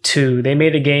that. Me too. They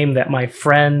made a game that my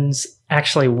friends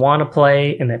actually want to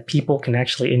play and that people can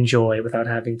actually enjoy without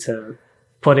having to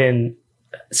put in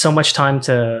so much time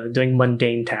to doing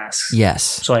mundane tasks. Yes.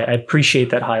 So I appreciate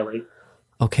that highly.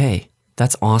 Okay.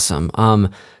 That's awesome.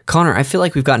 Connor, I feel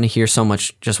like we've gotten to hear so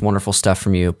much just wonderful stuff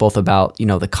from you, both about,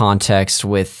 the context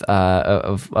with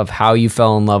of how you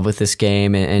fell in love with this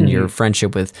game and your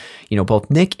friendship with, both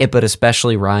Nick, but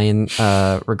especially Ryan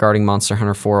regarding Monster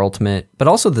Hunter 4 Ultimate, but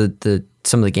also the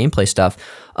some of the gameplay stuff.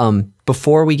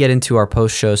 Before we get into our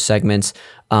post-show segments,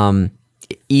 would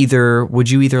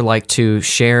you either like to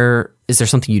share, is there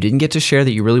something you didn't get to share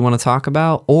that you really want to talk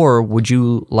about, or would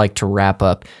you like to wrap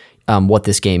up what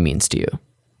this game means to you?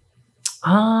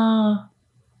 I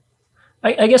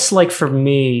guess like for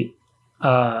me,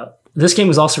 this game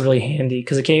was also really handy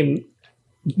because it came,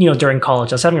 during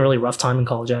college. I was having a really rough time in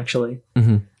college, actually.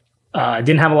 I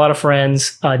didn't have a lot of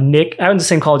friends. Nick, I went to the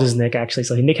same college as Nick, actually.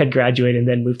 So Nick had graduated and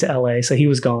then moved to LA, so he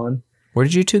was gone. Where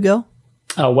did you two go?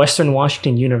 Western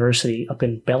Washington University up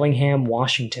in Bellingham,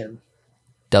 Washington.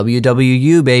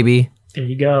 WWU, baby. There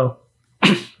you go.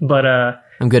 But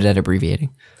I'm good at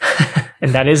abbreviating.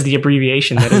 And that is the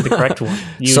abbreviation. That is the correct one.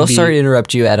 Sorry to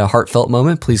interrupt you at a heartfelt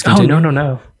moment. Please continue. Oh,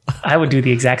 no. I would do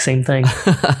the exact same thing.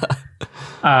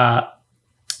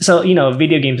 So,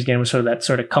 video games again was sort of that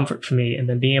sort of comfort for me. And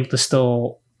then being able to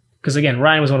still, because again,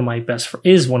 Ryan was one of my best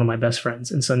friends.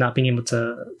 And so not being able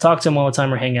to talk to him all the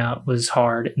time or hang out was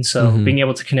hard. And so being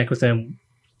able to connect with him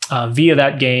via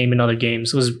that game and other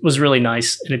games was really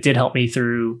nice. And it did help me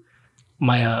through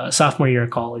my sophomore year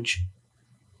of college.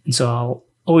 And so I'll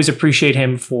always appreciate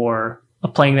him for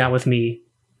playing that with me.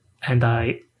 And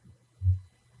I'll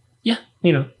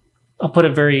put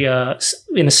it very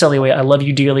in a silly way. I love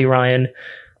you dearly, Ryan.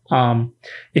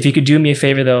 If you could do me a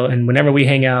favor though, and whenever we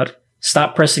hang out,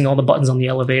 stop pressing all the buttons on the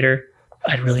elevator.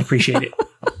 I'd really appreciate it.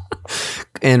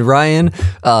 And Ryan,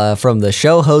 from the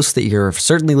show host that you're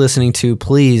certainly listening to,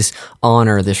 please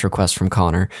honor this request from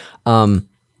Connor.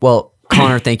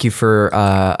 Connor, thank you for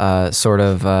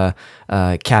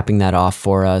capping that off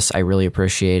for us. I really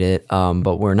appreciate it.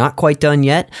 But we're not quite done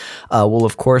yet. We'll,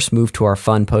 of course, move to our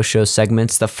fun post-show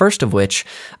segments, the first of which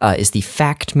is the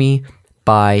Fact Me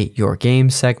by Your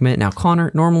Game segment. Now, Connor,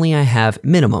 normally I have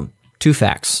minimum 2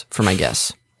 facts for my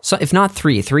guests. So if not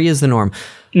 3 is the norm.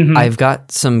 I've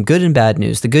got some good and bad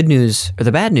news. The good news, or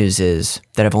the bad news, is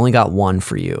that I've only got 1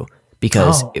 for you.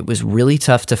 Because it was really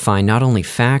tough to find not only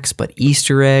facts, but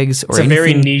Easter eggs or anything. It's a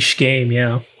very niche game,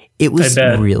 yeah. It was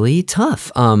really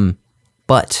tough.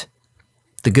 But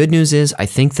the good news is I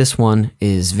think this one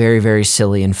is very, very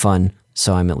silly and fun.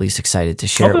 So I'm at least excited to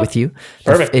share it with you.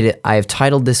 Perfect. I have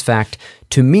titled this fact,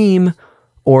 To Meme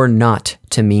or Not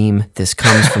to Meme. This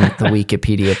comes from the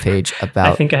Wikipedia page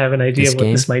about I think I have an idea of what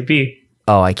this might be.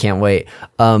 Oh, I can't wait.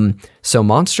 So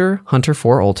Monster Hunter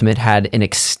 4 Ultimate had an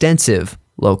extensive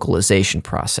localization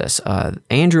process.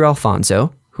 Andrew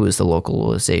Alfonso, who is the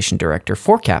localization director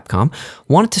for Capcom,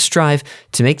 wanted to strive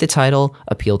to make the title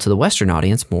appeal to the Western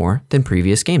audience more than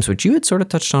previous games, which you had sort of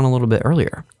touched on a little bit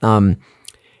earlier.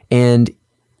 And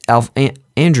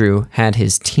Andrew had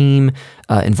his team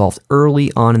involved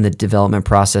early on in the development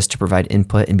process to provide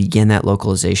input and begin that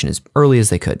localization as early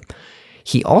as they could.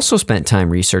 He also spent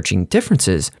time researching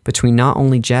differences between not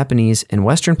only Japanese and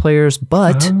Western players,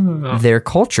 but their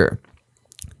culture.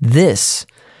 This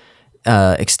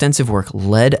extensive work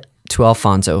led to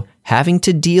Alfonso having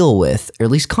to deal with, or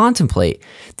at least contemplate,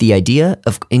 the idea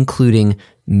of including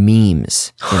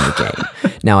memes in the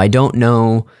game. Now, I don't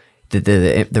know,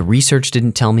 the research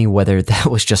didn't tell me whether that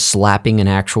was just slapping an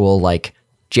actual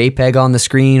JPEG on the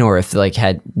screen, or if like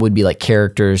would be like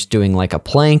characters doing like a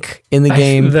plank in the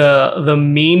game. The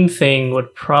meme thing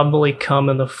would probably come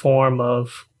in the form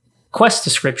of quest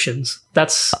descriptions.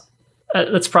 That's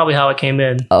probably how it came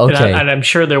in. Okay. And I'm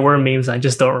sure there were memes. I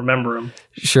just don't remember them.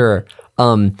 Sure.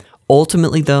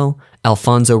 Ultimately, though,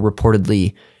 Alfonso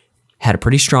reportedly had a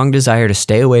pretty strong desire to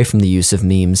stay away from the use of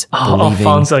memes.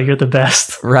 Alfonso, you're the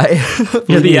best. Right?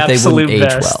 You're the absolute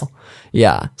best. Well.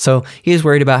 Yeah. So he is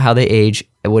worried about how they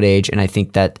would age, and I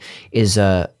think that is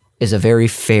a very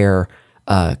fair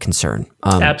concern.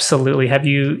 Absolutely.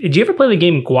 Did you ever play the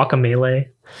game Guacamelee?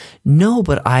 No,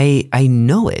 but I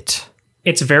know it.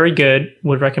 It's very good.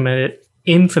 Would recommend it.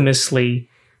 Infamously,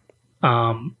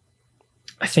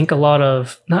 I think I don't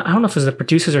know if it was the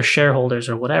producers or shareholders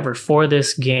or whatever for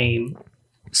this game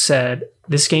said,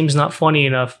 this game's not funny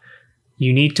enough.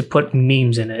 You need to put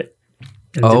memes in it.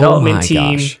 And the development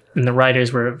team and the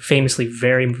writers were famously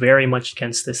very, very much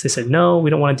against this. They said, no, we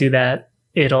don't want to do that.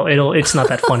 It's not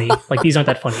that funny. Like, these aren't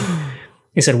that funny.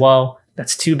 They said, well,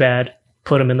 that's too bad.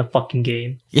 Put them in the fucking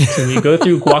game. Yeah. So when you go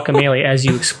through Guacamelee, as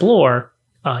you explore,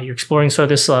 you're exploring sort of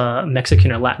this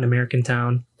Mexican or Latin American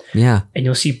town. Yeah. And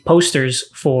you'll see posters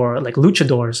for like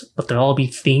luchadors, but they'll all be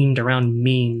themed around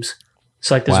memes.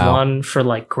 So like there's one for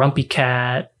like Grumpy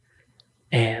Cat,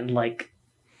 and like,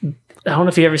 I don't know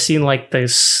if you've ever seen like the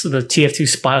TF2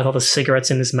 spy with all the cigarettes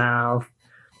in his mouth.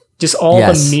 Just all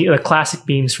the classic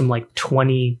memes from like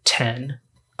 2010.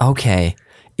 Okay.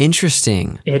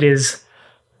 Interesting. It is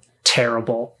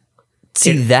terrible.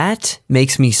 See, that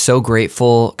makes me so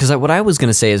grateful, because what I was going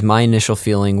to say is my initial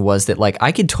feeling was that like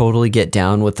I could totally get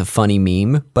down with the funny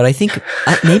meme, but I think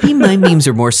maybe my memes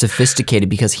are more sophisticated,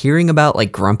 because hearing about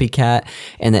like Grumpy Cat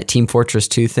and that Team Fortress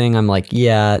 2 thing, I'm like,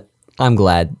 yeah, I'm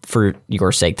glad for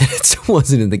your sake that it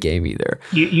wasn't in the game either.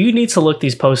 You need to look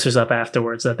these posters up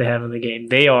afterwards that they have in the game.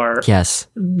 They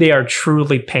are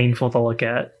truly painful to look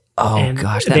at. Oh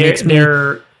gosh,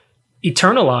 they're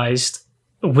eternalized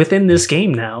within this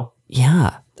game now.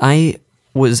 Yeah, I've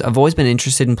always been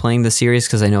interested in playing the series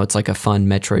because I know it's like a fun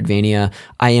Metroidvania.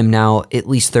 I am now at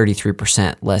least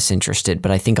 33% less interested,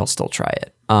 but I think I'll still try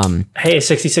it. Hey,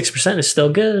 66% is still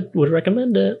good. Would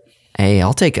recommend it. Hey,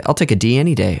 I'll take a D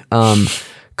any day.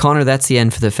 Connor, that's the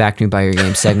end for the Fact Me by Your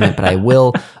Game segment, but I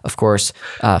will, of course,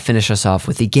 finish us off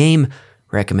with the game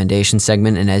recommendation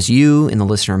segment. And as you and the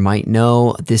listener might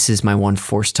know, this is my one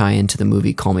forced tie-in to the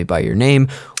movie Call Me By Your Name.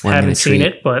 I haven't seen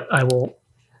it, but I will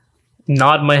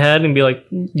nod my head and be like,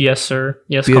 yes, sir.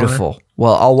 Yes, beautiful. Connor.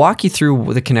 Well, I'll walk you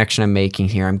through the connection I'm making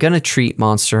here. I'm going to treat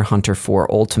Monster Hunter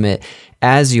 4 Ultimate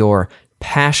as your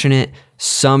passionate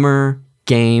summer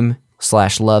game /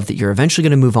 love that you're eventually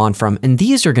going to move on from. And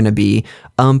these are going to be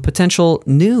potential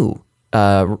new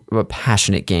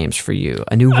passionate games for you,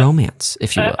 a new romance,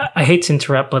 if you will. I hate to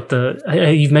interrupt, but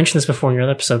you've mentioned this before in your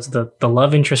other episodes. The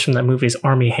love interest from that movie is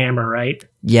Armie Hammer, right?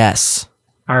 Yes.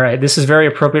 All right, this is very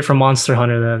appropriate for Monster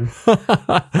Hunter then.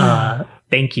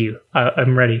 Thank you.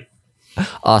 I'm ready.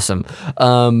 Awesome.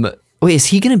 Wait, is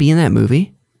he going to be in that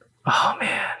movie? Oh,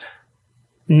 man.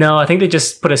 No, I think they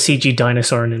just put a CG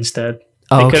dinosaur in instead.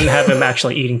 They couldn't have him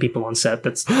actually eating people on set.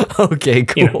 That's okay,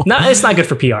 cool. It's not good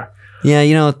for PR.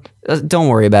 Yeah, don't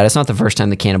worry about it. It's not the first time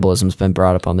the cannibalism's been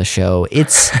brought up on the show.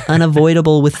 It's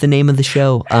unavoidable with the name of the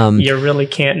show. You really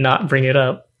can't not bring it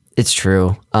up. It's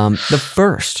true. The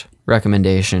first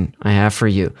recommendation I have for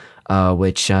you,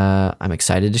 which I'm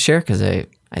excited to share because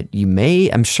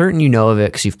I'm certain you know of it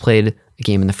because you've played a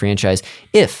game in the franchise.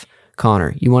 If,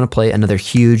 Connor, you want to play another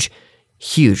huge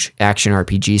action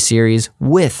RPG series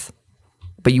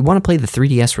but you want to play the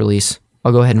 3DS release,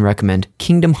 I'll go ahead and recommend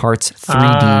Kingdom Hearts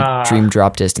 3D Dream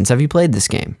Drop Distance. Have you played this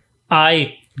game?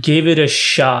 I gave it a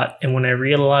shot, and when I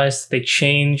realized they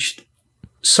changed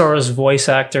Sora's voice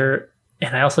actor,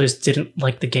 and I also just didn't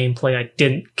like the gameplay, I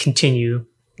didn't continue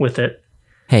with it.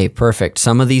 Hey, perfect.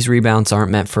 Some of these rebounds aren't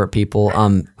meant for people.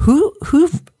 Who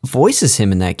voices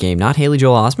him in that game? Not Haley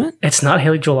Joel Osment? It's not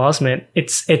Haley Joel Osment.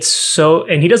 It's so,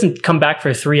 and he doesn't come back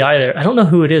for 3 either. I don't know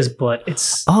who it is, but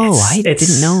I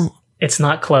didn't know. It's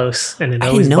not close, and it I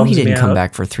always didn't know bums he didn't me come out.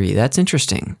 back for 3. That's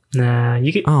interesting. Nah,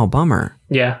 you could. Oh, bummer.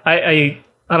 Yeah, I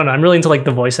don't know. I'm really into like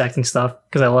the voice acting stuff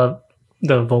because I love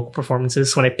the vocal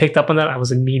performances. So when I picked up on that, I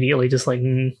was immediately just like,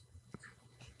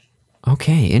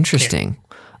 Okay, interesting.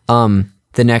 Yeah.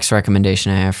 The next recommendation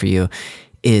I have for you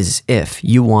is if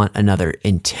you want another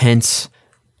intense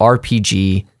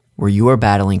RPG where you are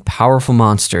battling powerful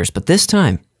monsters, but this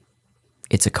time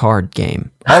it's a card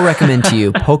game. I'll recommend to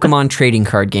you Pokemon Trading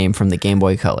Card Game from the Game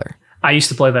Boy Color. I used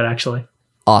to play that actually.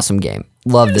 Awesome game.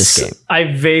 Love this game.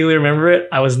 I vaguely remember it.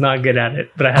 I was not good at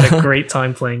it, but I had a great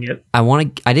time playing it.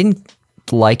 I didn't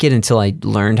like it until I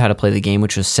learned how to play the game,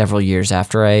 which was several years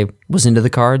after I was into the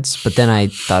cards. But then I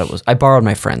thought I borrowed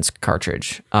my friend's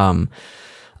cartridge. And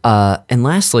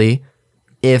lastly,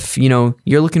 if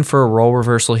you're looking for a role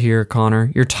reversal here,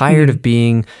 Connor, you're tired of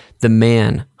being the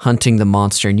man hunting the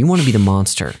monster and you want to be the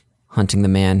monster hunting the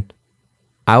man,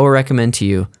 I will recommend to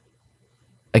you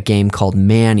a game called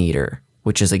Maneater,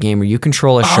 which is a game where you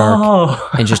control a shark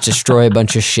and just destroy a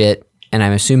bunch of shit. And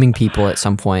I'm assuming people at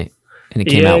some point, and it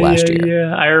came out last year.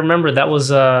 Yeah, I remember that was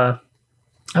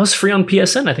free on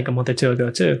PSN, I think a month or two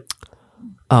ago too.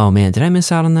 Oh man, did I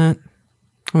miss out on that?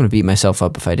 I'm gonna beat myself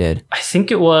up if I did. I think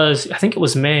it was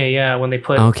May, when they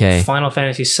put Final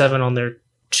Fantasy VII on there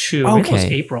too. Maybe it was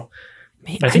April.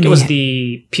 I think it was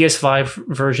the PS5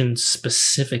 version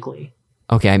specifically.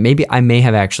 Okay, I may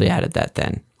have actually added that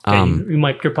then.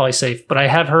 You're probably safe, but I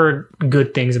have heard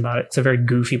good things about it. It's a very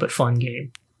goofy but fun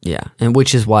game. Yeah, and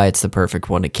which is why it's the perfect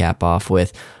one to cap off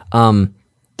with.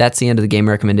 That's the end of the game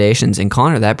recommendations. And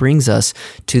Connor, that brings us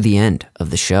to the end of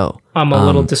the show. I'm a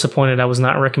little disappointed I was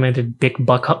not recommended Big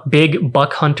Buck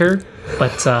Hunter,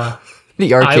 but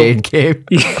the arcade game.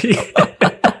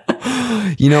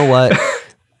 You know what?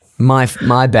 My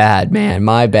bad, man.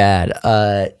 My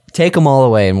bad. Take them all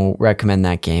away, and we'll recommend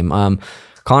that game. Connor,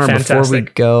 Fantastic. Before we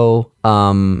go,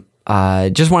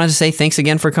 just wanted to say thanks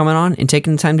again for coming on and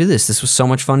taking the time to do this. This was so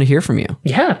much fun to hear from you.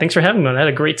 Yeah, thanks for having me on. I had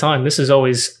a great time. I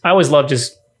always love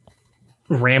just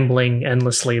rambling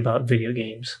endlessly about video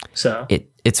games. So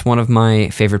it's one of my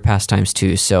favorite pastimes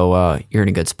too. So you're in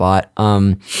a good spot.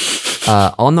 On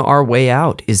our way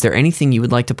out, is there anything you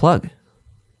would like to plug?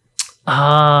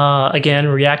 Again,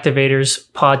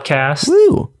 Reactivators podcast.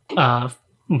 Woo.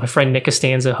 My friend Nick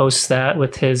Costanza hosts that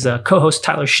with his co-host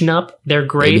Tyler Schnupp. They're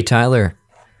great. Baby Tyler.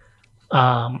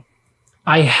 I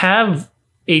have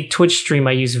a Twitch stream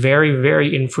I use very,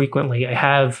 very infrequently. I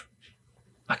have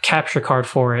a capture card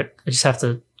for it. I just have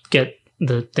to get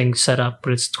the thing set up,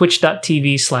 but it's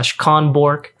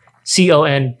twitch.tv/Conbork,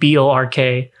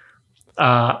 CONBORK.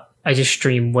 I just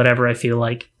stream whatever I feel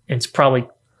like. And it's probably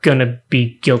gonna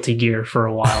be Guilty Gear for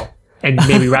a while and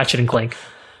maybe Ratchet and Clank.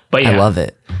 But yeah. I love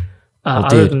it.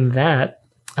 Other than that,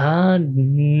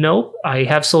 nope. I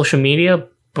have social media,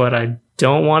 but I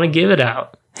don't want to give it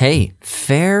out. Hey,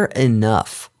 fair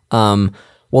enough.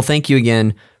 Well, thank you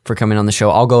again for coming on the show.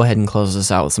 I'll go ahead and close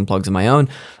this out with some plugs of my own.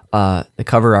 The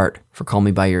cover art for Call Me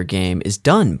By Your Game is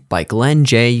done by Glenn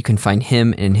J. You can find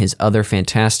him and his other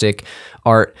fantastic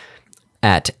art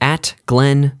at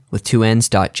Glenn with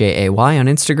 2Ns.jay on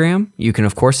Instagram. You can,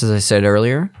 of course, as I said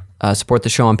earlier, support the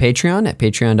show on Patreon at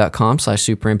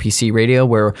patreon.com/SuperNPCRadio,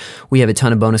 where we have a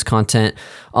ton of bonus content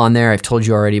on there. I've told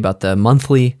you already about the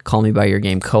monthly Call Me By Your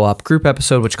Game co-op group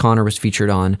episode, which Connor was featured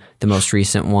on, the most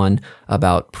recent one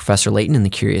about Professor Layton and the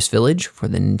Curious Village for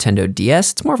the Nintendo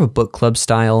DS. It's more of a book club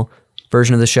style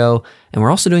version of the show. And we're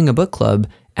also doing a book club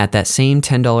at that same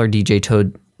 $10 DJ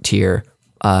Toad tier.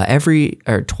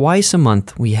 Twice a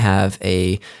month, we have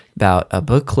about a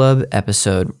book club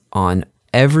episode on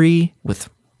every, with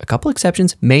a couple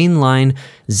exceptions, mainline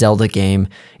Zelda game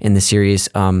in the series.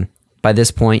 By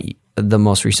this point, the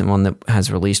most recent one that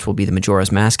has released will be the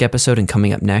Majora's Mask episode, and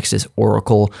coming up next is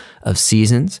Oracle of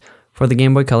Seasons for the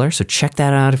Game Boy Color. So check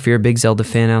that out if you're a big Zelda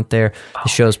fan out there. The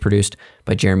show is produced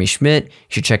by Jeremy Schmidt. You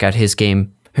should check out his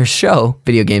show,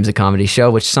 Video Games, a Comedy Show,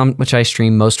 which I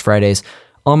stream most Fridays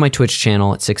on my Twitch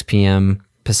channel at 6 p.m.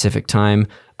 Pacific time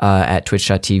at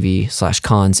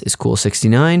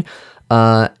twitch.tv/consiscool69.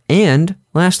 And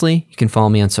lastly, you can follow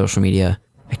me on social media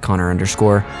at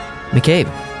Connor_McCabe.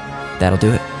 That'll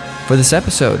do it for this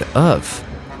episode of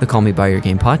the Call Me By Your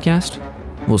Game podcast.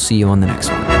 We'll see you on the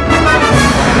next one.